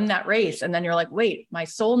run that race. And then you're like, wait, my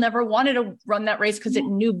soul never wanted to run that race because it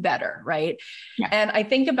knew better. Right. Yeah. And I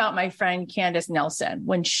think about my friend Candace Nelson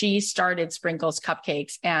when she started Sprinkles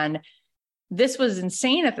Cupcakes. And this was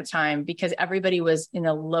insane at the time because everybody was in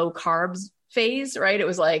a low carbs phase, right? It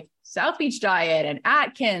was like South Beach Diet and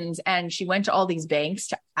Atkins. And she went to all these banks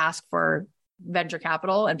to ask for venture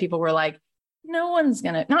capital. And people were like, not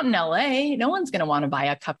in LA, no one's going to want to buy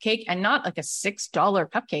a cupcake, and not like a $6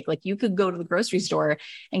 cupcake. Like, you could go to the grocery store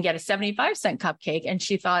and get a 75-cent cupcake. And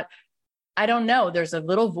she thought, I don't know, there's a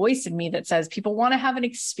little voice in me that says people want to have an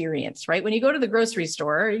experience, right? When you go to the grocery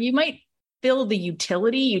store, you might fill the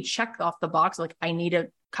utility, you check off the box, like, I need a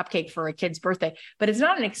cupcake for a kid's birthday, but it's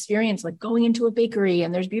not an experience like going into a bakery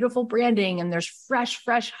and there's beautiful branding and there's fresh,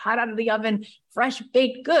 hot out of the oven, fresh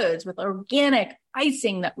baked goods with organic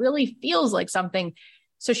icing that really feels like something.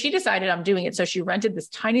 So she decided, I'm doing it. So she rented this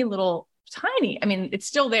tiny, I mean, it's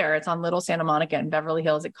still there. It's on Little Santa Monica and Beverly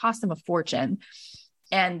Hills. It cost them a fortune.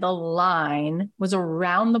 And the line was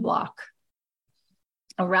around the block.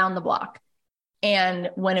 And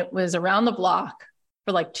when it was around the block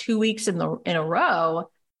for like 2 weeks in a row,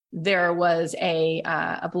 there was a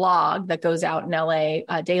blog that goes out in LA,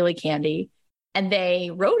 Daily Candy, and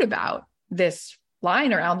they wrote about this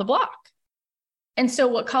line around the block. And so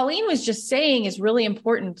what Colleen was just saying is really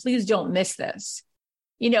important. Please don't miss this.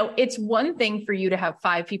 You know, it's one thing for you to have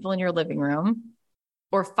 5 people in your living room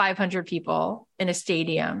or 500 people in a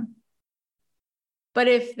stadium. But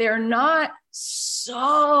if they're not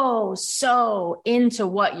so into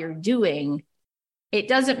what you're doing, it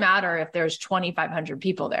doesn't matter if there's 2,500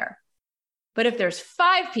 people there. But if there's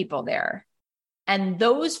 5 people there and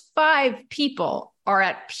those 5 people are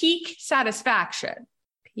at peak satisfaction,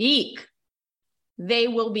 they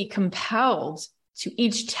will be compelled to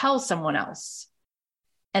each tell someone else.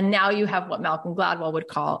 And now you have what Malcolm Gladwell would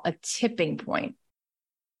call a tipping point.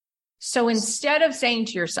 So instead of saying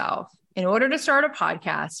to yourself, in order to start a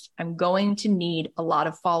podcast, I'm going to need a lot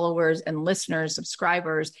of followers and listeners,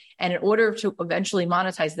 subscribers. And in order to eventually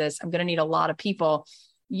monetize this, I'm going to need a lot of people.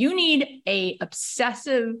 You need a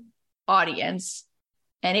obsessive audience,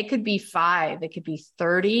 and it could be 5, it could be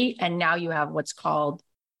 30. And now you have what's called,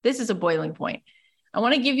 this is a boiling point. I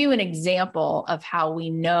want to give you an example of how we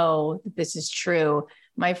know that this is true.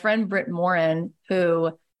 My friend Britt Morin,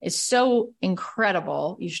 who is so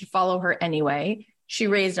incredible, you should follow her anyway. She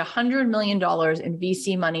raised $100 million in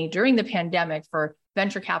VC money during the pandemic for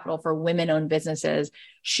venture capital for women-owned businesses.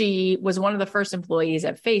 She was one of the first employees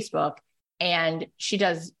at Facebook, and she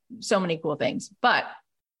does so many cool things. But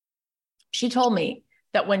she told me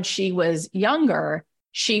that when she was younger,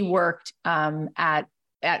 she worked at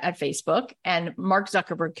Facebook, and Mark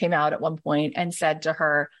Zuckerberg came out at one point and said to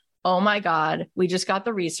her, "Oh my God, we just got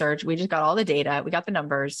the research. We just got all the data. We got the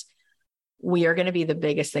numbers. We are going to be the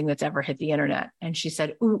biggest thing that's ever hit the internet." And she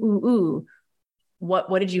said, ooh,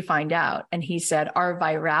 what did you find out? And he said, "Our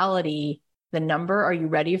virality, the number, are you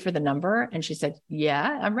ready for the number?" And she said,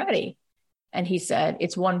 "Yeah, I'm ready." And he said,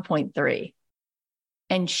 "It's 1.3.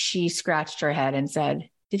 And she scratched her head and said,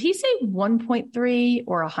 "Did he say 1.3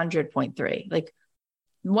 or 100.3? Like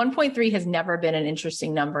 1.3 has never been an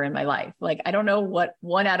interesting number in my life. Like, I don't know what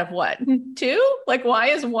one out of what 2, like, why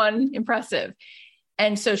is 1 impressive?"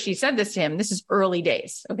 And so she said this to him. This is early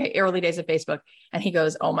days. Okay. Early days of Facebook. And he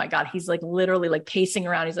goes, "Oh my God." He's like literally like pacing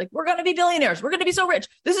around. He's like, "We're going to be billionaires. We're going to be so rich.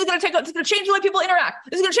 This is going to change the way people interact.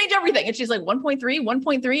 This is going to change everything." And she's like,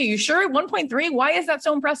 1.3, are you sure? 1.3? Why is that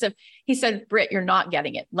so impressive? He said, "Britt, you're not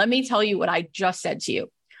getting it. Let me tell you what I just said to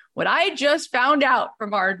you. What I just found out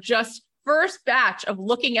from our just first batch of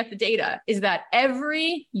looking at the data is that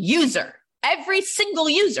every user, every single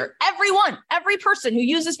user, every person who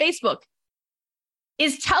uses Facebook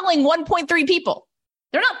is telling 1.3 people.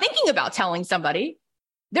 They're not thinking about telling somebody.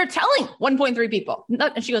 They're telling 1.3 people."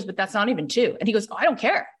 And she goes, "But that's not even 2. And he goes, "Oh, I don't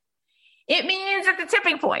care. It means at the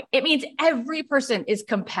tipping point. It means every person is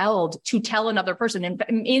compelled to tell another person. And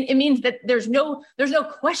it means that there's no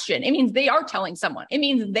question. It means they are telling someone. It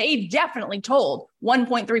means they definitely told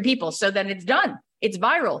 1.3 people. So then it's done. It's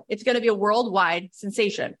viral. It's going to be a worldwide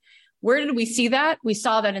sensation." Where did we see that? We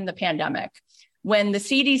saw that in the pandemic. When the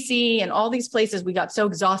CDC and all these places we got so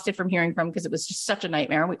exhausted from hearing from because it was just such a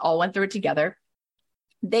nightmare. We all went through it together.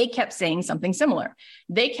 They kept saying something similar.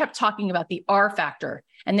 They kept talking about the R factor,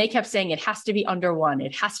 and they kept saying it has to be under 1.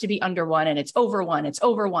 It has to be under 1, and it's over 1. It's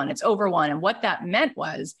over 1. It's over 1. And what that meant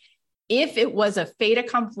was, if it was a fait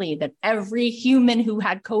accompli that every human who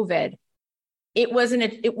had COVID, it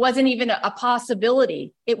wasn't even a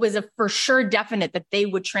possibility. It was a for sure definite that they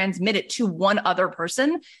would transmit it to one other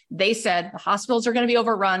person. They said the hospitals are going to be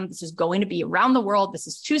overrun. This is going to be around the world. This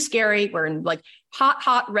is too scary. We're in like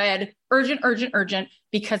hot red, urgent,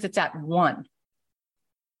 because it's at 1.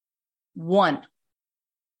 1.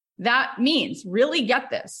 That means, really get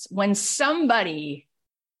this, when somebody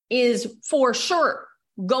is for sure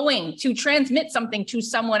going to transmit something to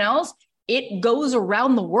someone else, it goes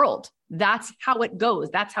around the world. That's how it goes.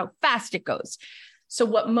 That's how fast it goes. So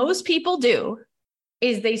what most people do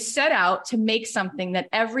is they set out to make something that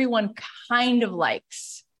everyone kind of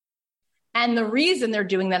likes. And the reason they're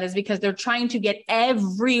doing that is because they're trying to get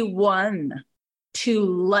everyone to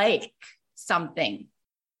like something.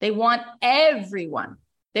 They want everyone.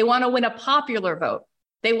 They want to win a popular vote.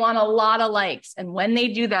 They want a lot of likes. And when they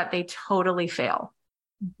do that, they totally fail.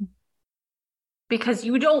 Because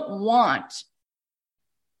you don't want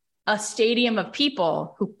a stadium of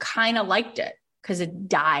people who kind of liked it because it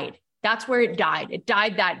died. That's where it died. It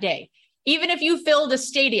died that day. Even if you filled a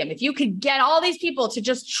stadium, if you could get all these people to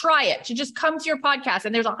just try it, to just come to your podcast,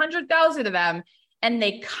 and there's 100,000 of them and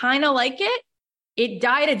they kind of like it, it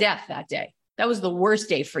died a death that day. That was the worst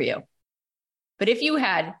day for you. But if you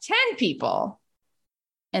had 10 people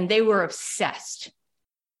and they were obsessed,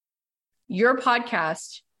 your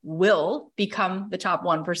podcast will become the top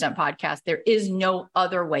 1% podcast. There is no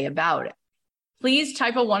other way about it. Please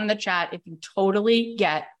type a 1 in the chat if you totally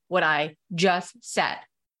get what I just said.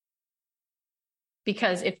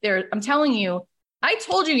 Because I'm telling you, I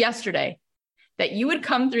told you yesterday that you would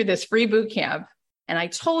come through this free boot camp. And I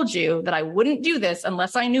told you that I wouldn't do this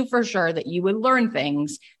unless I knew for sure that you would learn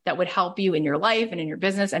things that would help you in your life and in your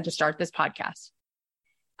business and to start this podcast.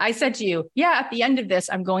 I said to you, yeah, at the end of this,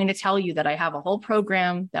 I'm going to tell you that I have a whole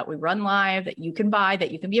program that we run live, that you can buy,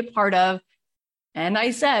 that you can be a part of. And I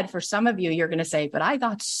said, for some of you, you're going to say, but I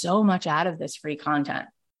got so much out of this free content.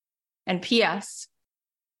 And P.S.,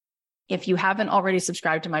 if you haven't already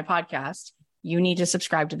subscribed to my podcast, you need to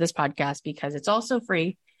subscribe to this podcast because it's also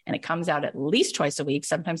free and it comes out at least twice a week,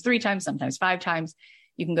 sometimes 3 times, sometimes 5 times.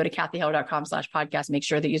 You can go to kathyheller.com/podcast, make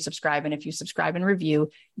sure that you subscribe. And if you subscribe and review,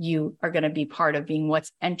 you are going to be part of being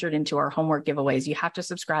what's entered into our homework giveaways. You have to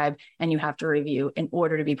subscribe and you have to review in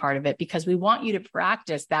order to be part of it, because we want you to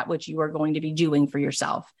practice that which you are going to be doing for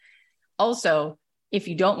yourself. Also, if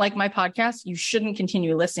you don't like my podcast, you shouldn't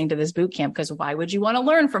continue listening to this boot camp, because why would you want to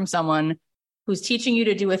learn from someone who's teaching you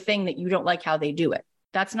to do a thing that you don't like how they do it?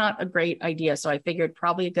 That's not a great idea. So I figured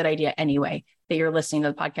probably a good idea anyway, that you're listening to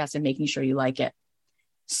the podcast and making sure you like it.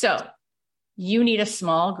 So you need a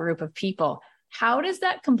small group of people. How does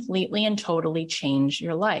that completely and totally change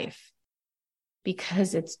your life?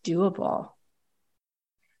 Because it's doable.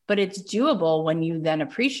 But it's doable when you then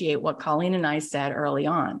appreciate what Colleen and I said early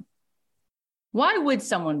on. Why would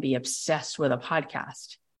someone be obsessed with a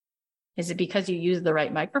podcast? Is it because you used the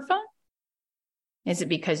right microphone? Is it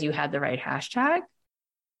because you had the right hashtag?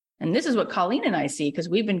 And this is what Colleen and I see, because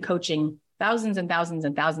we've been coaching thousands and thousands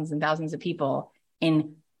and thousands and thousands of people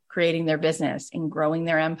in creating their business, in growing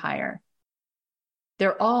their empire.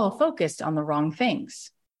 They're all focused on the wrong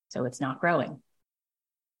things. So it's not growing.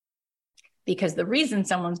 Because the reason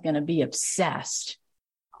someone's going to be obsessed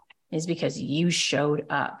is because you showed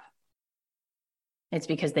up. It's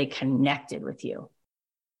because they connected with you.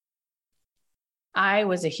 I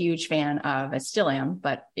was a huge fan of, I still am,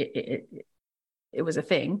 but it was a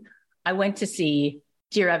thing. I went to see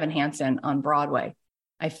Dear Evan Hansen on Broadway.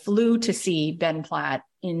 I flew to see Ben Platt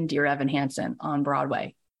in Dear Evan Hansen on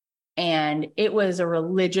Broadway. And it was a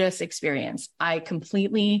religious experience. I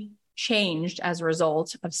completely changed as a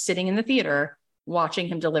result of sitting in the theater, watching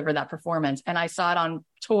him deliver that performance. And I saw it on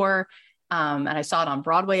tour, and I saw it on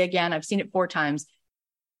Broadway again. I've seen it 4 times.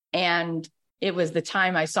 And it was the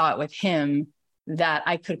time I saw it with him that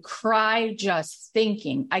I could cry just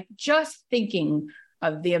thinking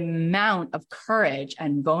of the amount of courage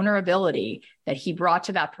and vulnerability that he brought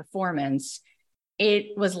to that performance.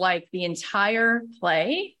 It was like the entire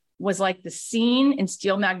play was like the scene in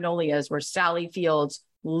Steel Magnolias where Sally Fields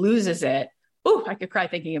loses it. Ooh, I could cry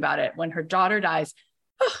thinking about it. When her daughter dies,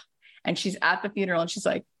 and she's at the funeral and she's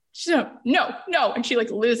like, no. And she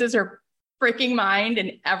like loses her freaking mind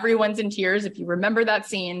and everyone's in tears. If you remember that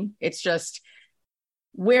scene, it's just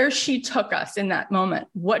where she took us in that moment,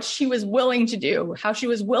 what she was willing to do, how she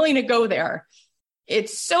was willing to go there.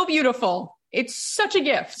 It's so beautiful. It's such a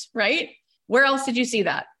gift, right? Where else did you see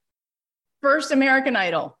that? First American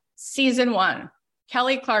Idol, season 1,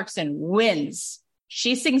 Kelly Clarkson wins.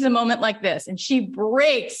 She sings a moment like this and she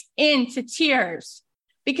breaks into tears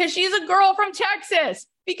because she's a girl from Texas,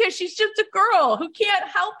 because she's just a girl who can't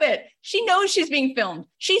help it. She knows she's being filmed.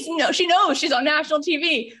 She knows she's on national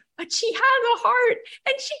TV, but she has a heart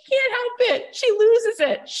and she can't help it.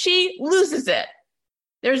 She loses it.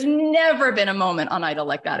 There's never been a moment on Idol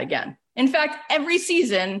like that again. In fact, every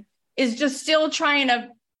season is just still trying to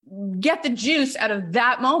get the juice out of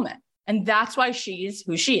that moment. And that's why she's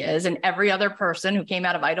who she is. And every other person who came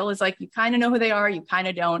out of Idol is like, you kind of know who they are, you kind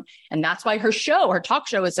of don't. And that's why her talk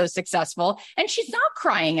show is so successful. And she's not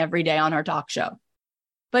crying every day on her talk show,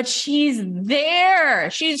 but she's there.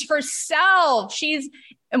 She's herself.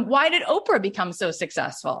 And why did Oprah become so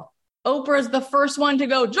successful? Oprah's the first one to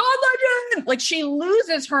go, John Legend. Like, she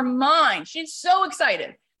loses her mind. She's so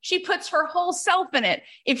excited. She puts her whole self in it.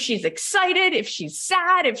 If she's excited, if she's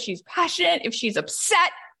sad, if she's passionate, if she's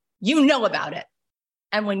upset, you know about it.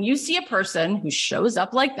 And when you see a person who shows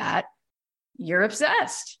up like that, you're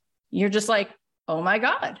obsessed. You're just like, oh my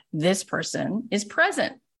God, this person is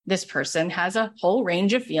present. This person has a whole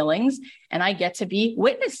range of feelings and I get to be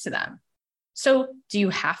witness to them. So do you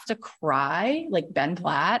have to cry like Ben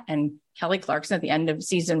Platt and Kelly Clarkson at the end of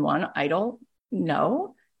season 1 Idol?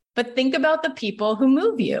 No. But think about the people who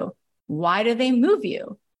move you. Why do they move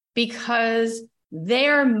you? Because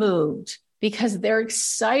they're moved, because they're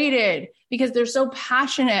excited, because they're so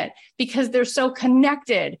passionate, because they're so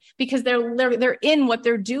connected, because they're in what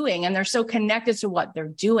they're doing and they're so connected to what they're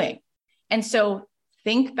doing. And so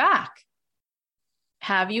think back.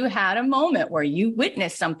 Have you had a moment where you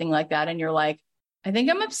witnessed something like that and you're like, I think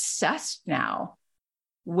I'm obsessed now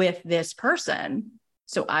with this person,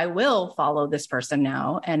 so I will follow this person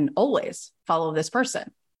now and always follow this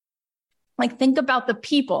person? Like, think about the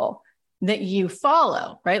people that you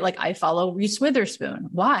follow, right? Like, I follow Reese Witherspoon.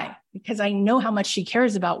 Why? Because I know how much she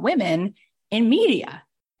cares about women in media.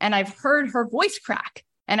 And I've heard her voice crack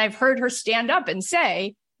and I've heard her stand up and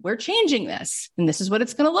say, we're changing this and this is what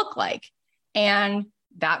it's going to look like. And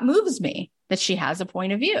that moves me that she has a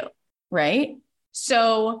point of view, right?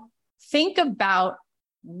 So think about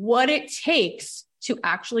what it takes to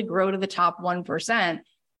actually grow to the top 1%.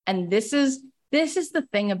 And this is This is the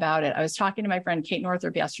thing about it. I was talking to my friend Kate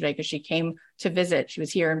Northrup yesterday because she came to visit. She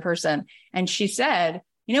was here in person. And she said,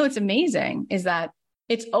 what's amazing is that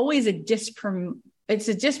it's always a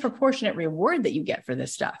disproportionate reward that you get for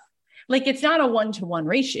this stuff. Like, it's not a 1-to-1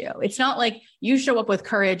 ratio. It's not like you show up with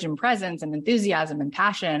courage and presence and enthusiasm and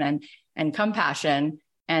passion and compassion,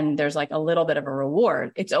 and there's like a little bit of a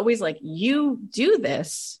reward. It's always like, you do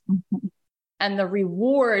this, and the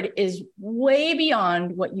reward is way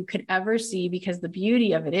beyond what you could ever see, because the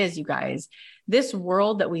beauty of it is, you guys, this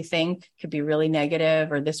world that we think could be really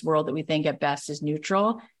negative, or this world that we think at best is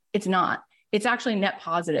neutral, it's not. It's actually net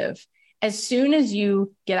positive. As soon as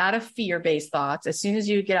you get out of fear-based thoughts, as soon as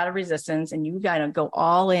you get out of resistance and you gotta go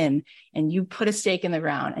all in and you put a stake in the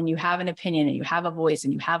ground and you have an opinion and you have a voice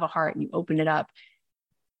and you have a heart and you open it up,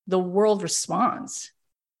 the world responds.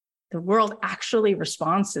 The world actually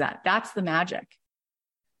responds to that. That's the magic.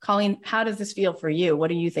 Colleen, how does this feel for you?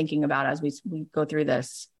 What are you thinking about as we go through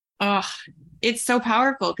this? Oh, it's so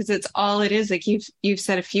powerful, because it's all it is. Like you've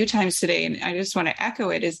said a few times today, and I just want to echo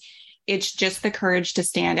it, is it's just the courage to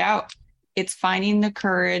stand out. It's finding the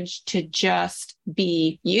courage to just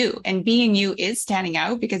be you, and being you is standing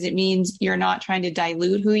out, because it means you're not trying to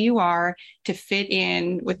dilute who you are to fit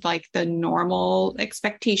in with like the normal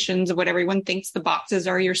expectations of what everyone thinks the boxes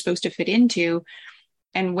are you're supposed to fit into.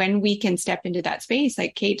 And when we can step into that space,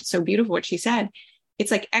 like Kate, so beautiful what she said,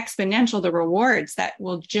 it's like exponential, the rewards that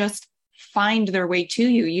will just find their way to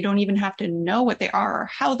you. You don't even have to know what they are or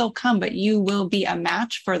how they'll come, but you will be a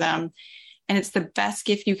match for them. And it's the best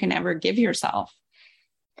gift you can ever give yourself.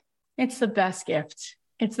 It's the best gift.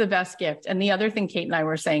 It's the best gift. And the other thing Kate and I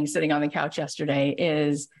were saying, sitting on the couch yesterday,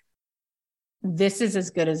 is this is as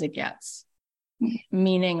good as it gets.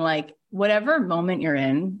 Meaning, like, whatever moment you're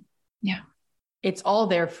in, it's all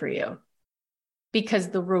there for you. Because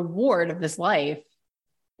the reward of this life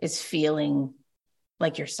is feeling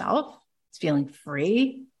like yourself. It's feeling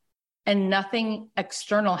free. And nothing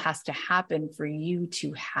external has to happen for you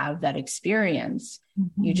to have that experience.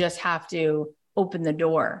 Mm-hmm. You just have to open the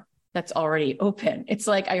door that's already open. It's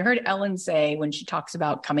like I heard Ellen say when she talks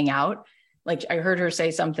about coming out, like I heard her say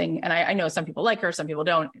something, and I know some people like her, some people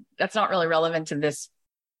don't. That's not really relevant to this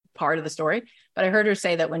part of the story. But I heard her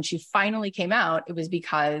say that when she finally came out, it was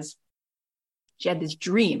because she had this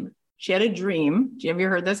dream. She had a dream. Have you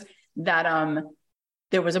heard this? That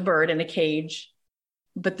there was a bird in a cage,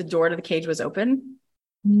 but the door to the cage was open.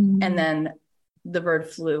 And then the bird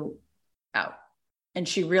flew out, and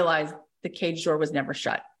she realized the cage door was never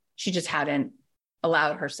shut. She just hadn't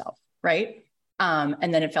allowed herself. Right.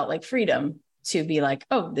 And then it felt like freedom to be like,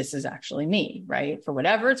 oh, this is actually me, right? For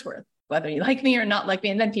whatever it's worth, whether you like me or not like me.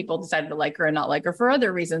 And then people decided to like her and not like her for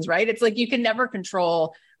other reasons, right? It's like, you can never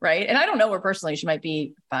control, right? And I don't know her personally. She might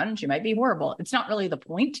be fun. She might be horrible. It's not really the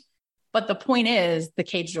point, but the point is the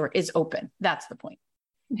cage door is open. That's the point.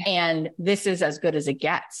 And this is as good as it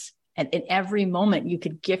gets. And in every moment you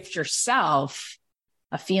could gift yourself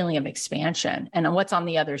a feeling of expansion. And what's on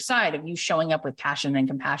the other side of you showing up with passion and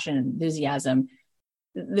compassion and enthusiasm,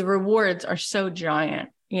 the rewards are so giant.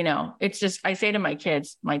 It's just, I say to my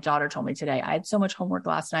kids, my daughter told me today, I had so much homework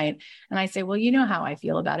last night. And I say, well, you know how I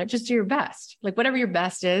feel about it. Just do your best, like whatever your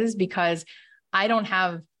best is, because I don't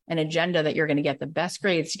have an agenda that you're going to get the best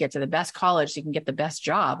grades to get to the best college so you can get the best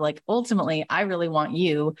job. Like, ultimately, I really want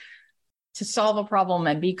you to solve a problem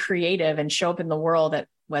and be creative and show up in the world at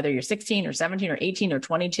whether you're 16 or 17 or 18 or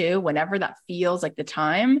 22, whenever that feels like the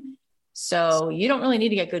time. So you don't really need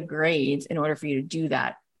to get good grades in order for you to do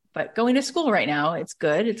that. But going to school right now, it's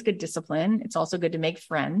good. It's good discipline. It's also good to make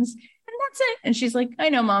friends. And that's it. And she's like, I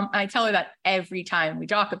know, Mom. I tell her that every time we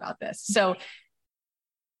talk about this. So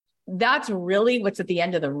that's really what's at the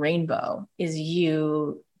end of the rainbow, is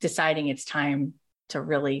you deciding it's time to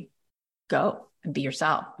really go and be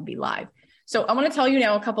yourself and be live. So I want to tell you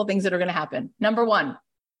now a couple of things that are going to happen. Number one,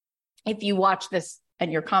 if you watch this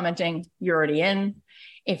and you're commenting, you're already in.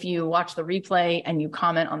 If you watch the replay and you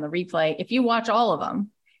comment on the replay, if you watch all of them,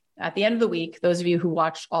 at the end of the week, those of you who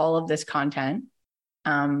watched all of this content,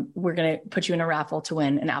 we're going to put you in a raffle to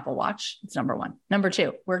win an Apple Watch. It's number one. Number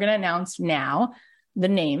two, we're going to announce now the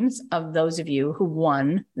names of those of you who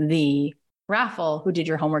won the raffle, who did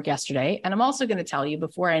your homework yesterday. And I'm also going to tell you,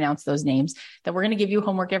 before I announce those names, that we're going to give you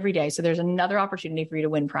homework every day. So there's another opportunity for you to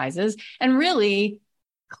win prizes. And really,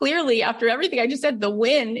 clearly, after everything I just said, the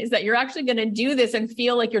win is that you're actually going to do this and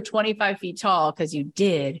feel like you're 25 feet tall because you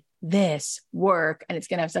did this work, and it's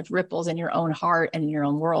going to have such ripples in your own heart and in your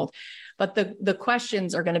own world. But the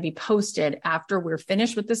questions are going to be posted after we're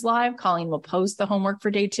finished with this live. Colleen will post the homework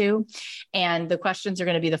for day 2. And the questions are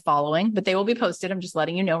going to be the following, but they will be posted. I'm just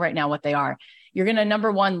letting you know right now what they are. You're going to,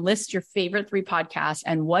 number one, list your favorite 3 podcasts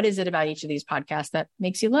and what is it about each of these podcasts that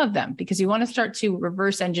makes you love them, because you want to start to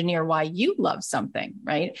reverse engineer why you love something,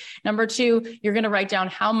 right? Number 2, you're going to write down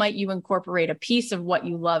how might you incorporate a piece of what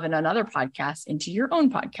you love in another podcast into your own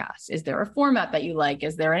podcast. Is there a format that you like?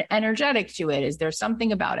 Is there an energetic to it? Is there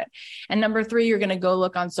something about it? And number 3, you're going to go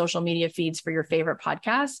look on social media feeds for your favorite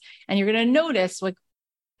podcasts, and you're going to notice, like,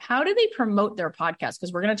 how do they promote their podcast?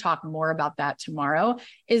 Because we're going to talk more about that tomorrow.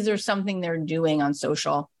 Is there something they're doing on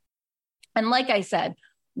social? And like I said,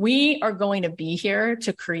 we are going to be here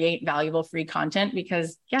to create valuable free content,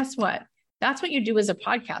 because guess what? That's what you do as a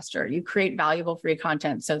podcaster. You create valuable free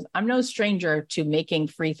content. So I'm no stranger to making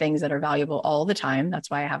free things that are valuable all the time. That's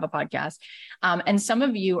why I have a podcast. And some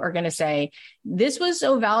of you are going to say, this was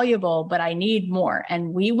so valuable, but I need more.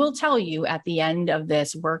 And we will tell you at the end of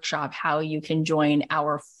this workshop how you can join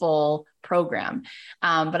our full program.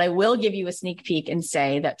 But I will give you a sneak peek and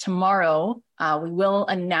say that tomorrow we will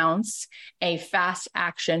announce a fast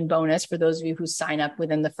action bonus for those of you who sign up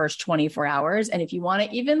within the first 24 hours. And if you want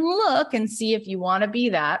to even look and see if you want to be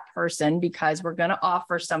that person, because we're going to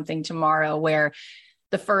offer something tomorrow where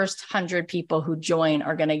the first 100 people who join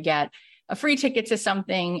are going to get a free ticket to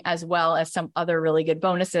something, as well as some other really good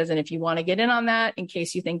bonuses. And if you want to get in on that, in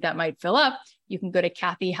case you think that might fill up, you can go to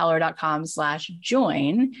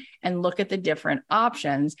kathyheller.com/join and look at the different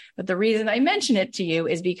options. But the reason I mention it to you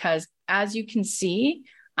is because, as you can see,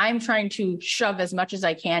 I'm trying to shove as much as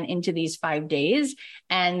I can into these 5 days.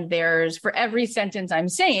 And there's, for every sentence I'm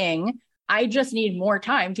saying, I just need more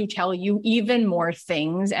time to tell you even more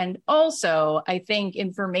things. And also, I think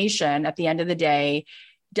information at the end of the day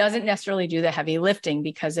doesn't necessarily do the heavy lifting,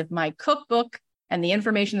 because if my cookbook and the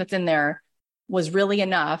information that's in there was really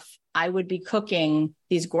enough, I would be cooking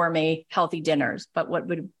these gourmet healthy dinners. But what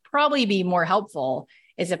would probably be more helpful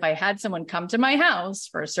is if I had someone come to my house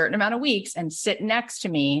for a certain amount of weeks and sit next to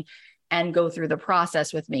me and go through the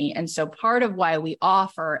process with me. And so part of why we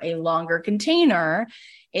offer a longer container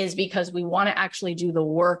is because we want to actually do the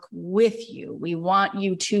work with you. We want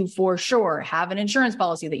you to, for sure, have an insurance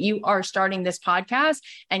policy, that you are starting this podcast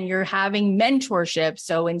and you're having mentorship.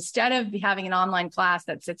 So instead of having an online class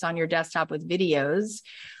that sits on your desktop with videos,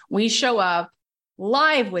 we show up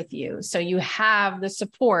live with you. So you have the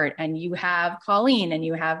support, and you have Colleen, and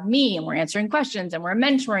you have me, and we're answering questions, and we're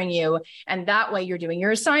mentoring you. And that way you're doing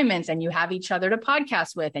your assignments, and you have each other to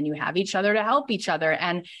podcast with, and you have each other to help each other.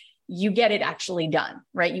 And you get it actually done,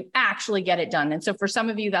 right? You actually get it done. And so for some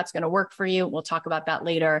of you, that's going to work for you. We'll talk about that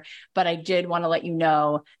later. But I did want to let you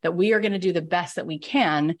know that we are going to do the best that we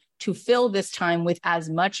can to fill this time with as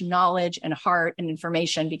much knowledge and heart and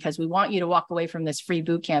information, because we want you to walk away from this free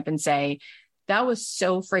boot camp and say, that was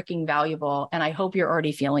so freaking valuable. And I hope you're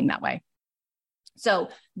already feeling that way. So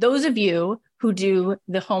those of you who do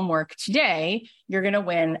the homework today, you're going to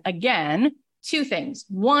win, again, 2 things.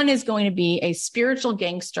 One is going to be a Spiritual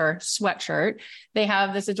Gangster sweatshirt. They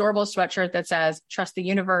have this adorable sweatshirt that says, trust the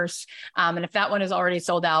universe. And if that one is already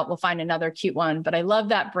sold out, we'll find another cute one. But I love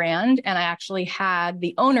that brand. And I actually had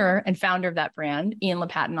the owner and founder of that brand, Ian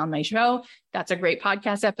LePatin, on my show. That's a great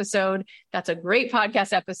podcast episode. That's a great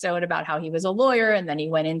podcast episode about how he was a lawyer, and then he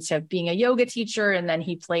went into being a yoga teacher, and then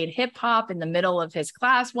he played hip hop in the middle of his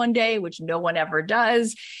class one day, which no one ever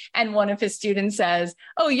does. And one of his students says,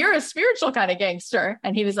 "Oh, you're a spiritual kind of gangster."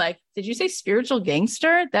 And he was like, "Did you say spiritual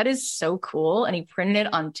gangster? That is so cool." And he printed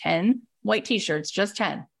it on 10 white t-shirts, just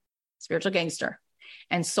 10, spiritual gangster,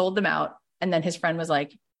 and sold them out. And then his friend was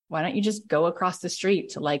like, "Why don't you just go across the street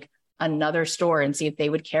to like another store and see if they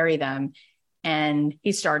would carry them?" And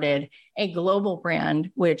he started a global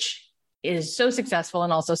brand, which is so successful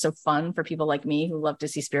and also so fun for people like me who love to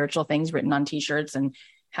see spiritual things written on t-shirts and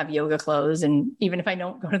have yoga clothes. And even if I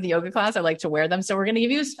don't go to the yoga class, I like to wear them. So we're going to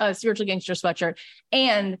give you a Spiritual Gangster sweatshirt,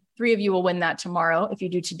 and 3 of you will win that tomorrow. If you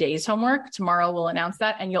do today's homework, tomorrow we'll announce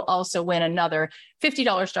that. And you'll also win another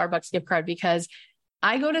 $50 Starbucks gift card, because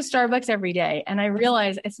I go to Starbucks every day and I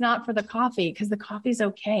realize it's not for the coffee, because the coffee's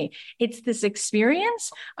okay. It's this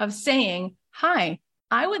experience of saying, "Hi,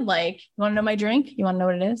 I would like, you want to know my drink? You want to know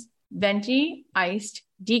what it is? Venti iced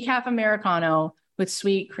decaf Americano with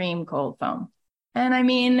sweet cream cold foam." And I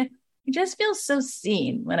mean, it just feels so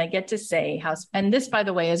seen when I get to say how, and this, by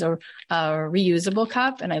the way, is a reusable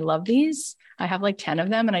cup. And I love these. I have like 10 of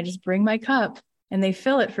them, and I just bring my cup and they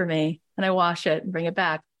fill it for me, and I wash it and bring it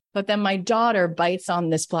back. But then my daughter bites on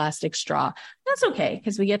this plastic straw. That's okay,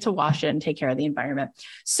 because we get to wash it and take care of the environment.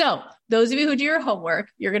 So those of you who do your homework,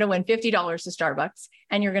 you're going to win $50 to Starbucks,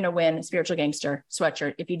 and you're going to win a Spiritual Gangster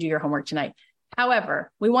sweatshirt if you do your homework tonight.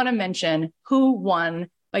 However, we want to mention who won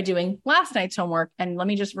by doing last night's homework. And let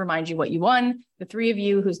me just remind you what you won. The three of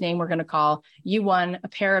you whose name we're going to call, you won a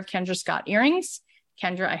pair of Kendra Scott earrings.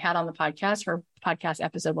 Kendra, I had on the podcast. Her podcast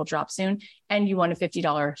episode will drop soon. And you won a $50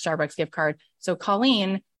 Starbucks gift card. So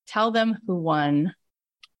Colleen, tell them who won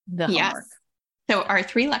the homework. So our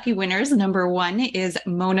three lucky winners, number 1 is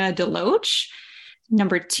Mona Deloach.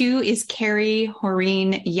 Number 2 is Carrie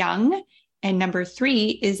Horeen Young. And number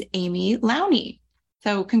 3 is Amy Lowney.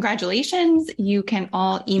 So congratulations. You can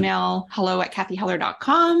all email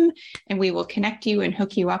hello@kathyheller.com and we will connect you and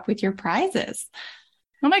hook you up with your prizes.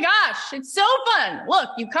 Oh my gosh, it's so fun. Look,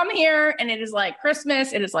 you come here and it is like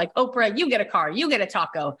Christmas. It is like Oprah. You get a car, you get a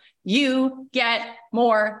taco, you get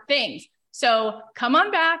more things. So come on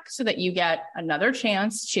back so that you get another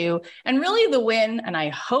chance to, and really the win, and I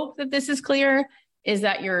hope that this is clear, is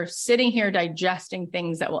that you're sitting here digesting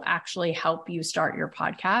things that will actually help you start your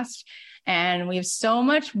podcast. And we have so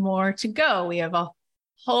much more to go. We have a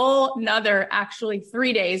whole nother, actually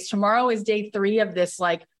 3 days. Tomorrow is day 3 of this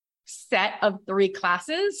like set of 3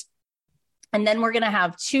 classes. And then we're going to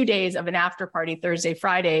have 2 days of an after party, Thursday,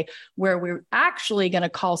 Friday, where we're actually going to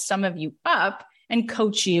call some of you up and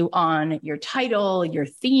coach you on your title, your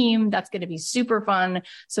theme. That's going to be super fun.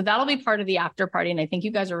 So that'll be part of the after party. And I think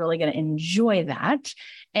you guys are really going to enjoy that.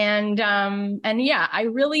 And yeah, I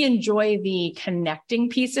really enjoy the connecting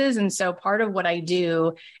pieces. And so part of what I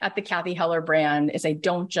do at the Kathy Heller brand is I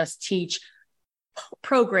don't just teach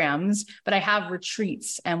programs, but I have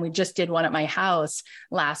retreats, and we just did one at my house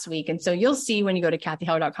last week. And so you'll see when you go to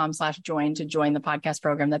kathyheller.com/join to join the podcast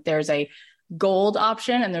program that there's a gold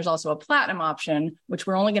option and there's also a platinum option, which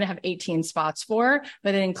we're only going to have 18 spots for,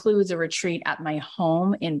 but it includes a retreat at my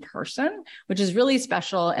home in person, which is really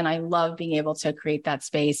special. And I love being able to create that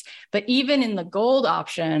space. But even in the gold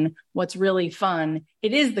option, what's really fun,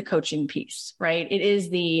 it is the coaching piece, right? It is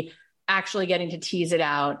the actually getting to tease it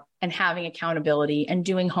out and having accountability and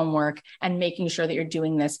doing homework and making sure that you're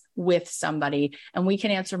doing this with somebody. And we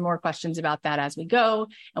can answer more questions about that as we go,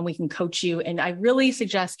 and we can coach you. And I really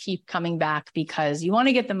suggest keep coming back because you want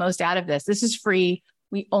to get the most out of this. This is free.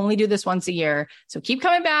 We only do this once a year. So keep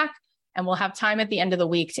coming back, and we'll have time at the end of the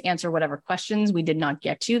week to answer whatever questions we did not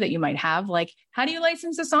get to that you might have. Like, how do you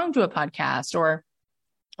license a song to a podcast? Or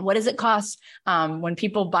what does it cost when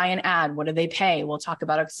people buy an ad? What do they pay? We'll talk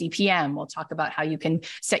about a CPM. We'll talk about how you can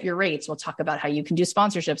set your rates. We'll talk about how you can do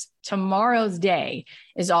sponsorships. Tomorrow's day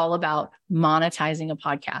is all about monetizing a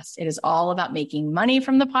podcast. It is all about making money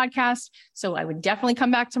from the podcast. So I would definitely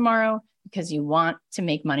come back tomorrow because you want to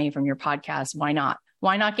make money from your podcast. Why not?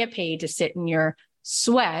 Why not get paid to sit in your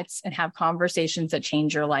sweats and have conversations that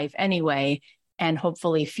change your life anyway, and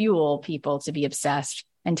hopefully fuel people to be obsessed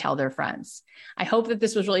and tell their friends. I hope that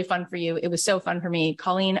this was really fun for you. It was so fun for me.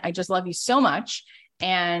 Colleen, I just love you so much.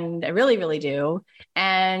 And I really, really do.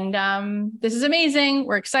 And this is amazing.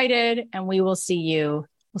 We're excited, and we will see you.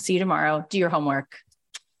 We'll see you tomorrow. Do your homework.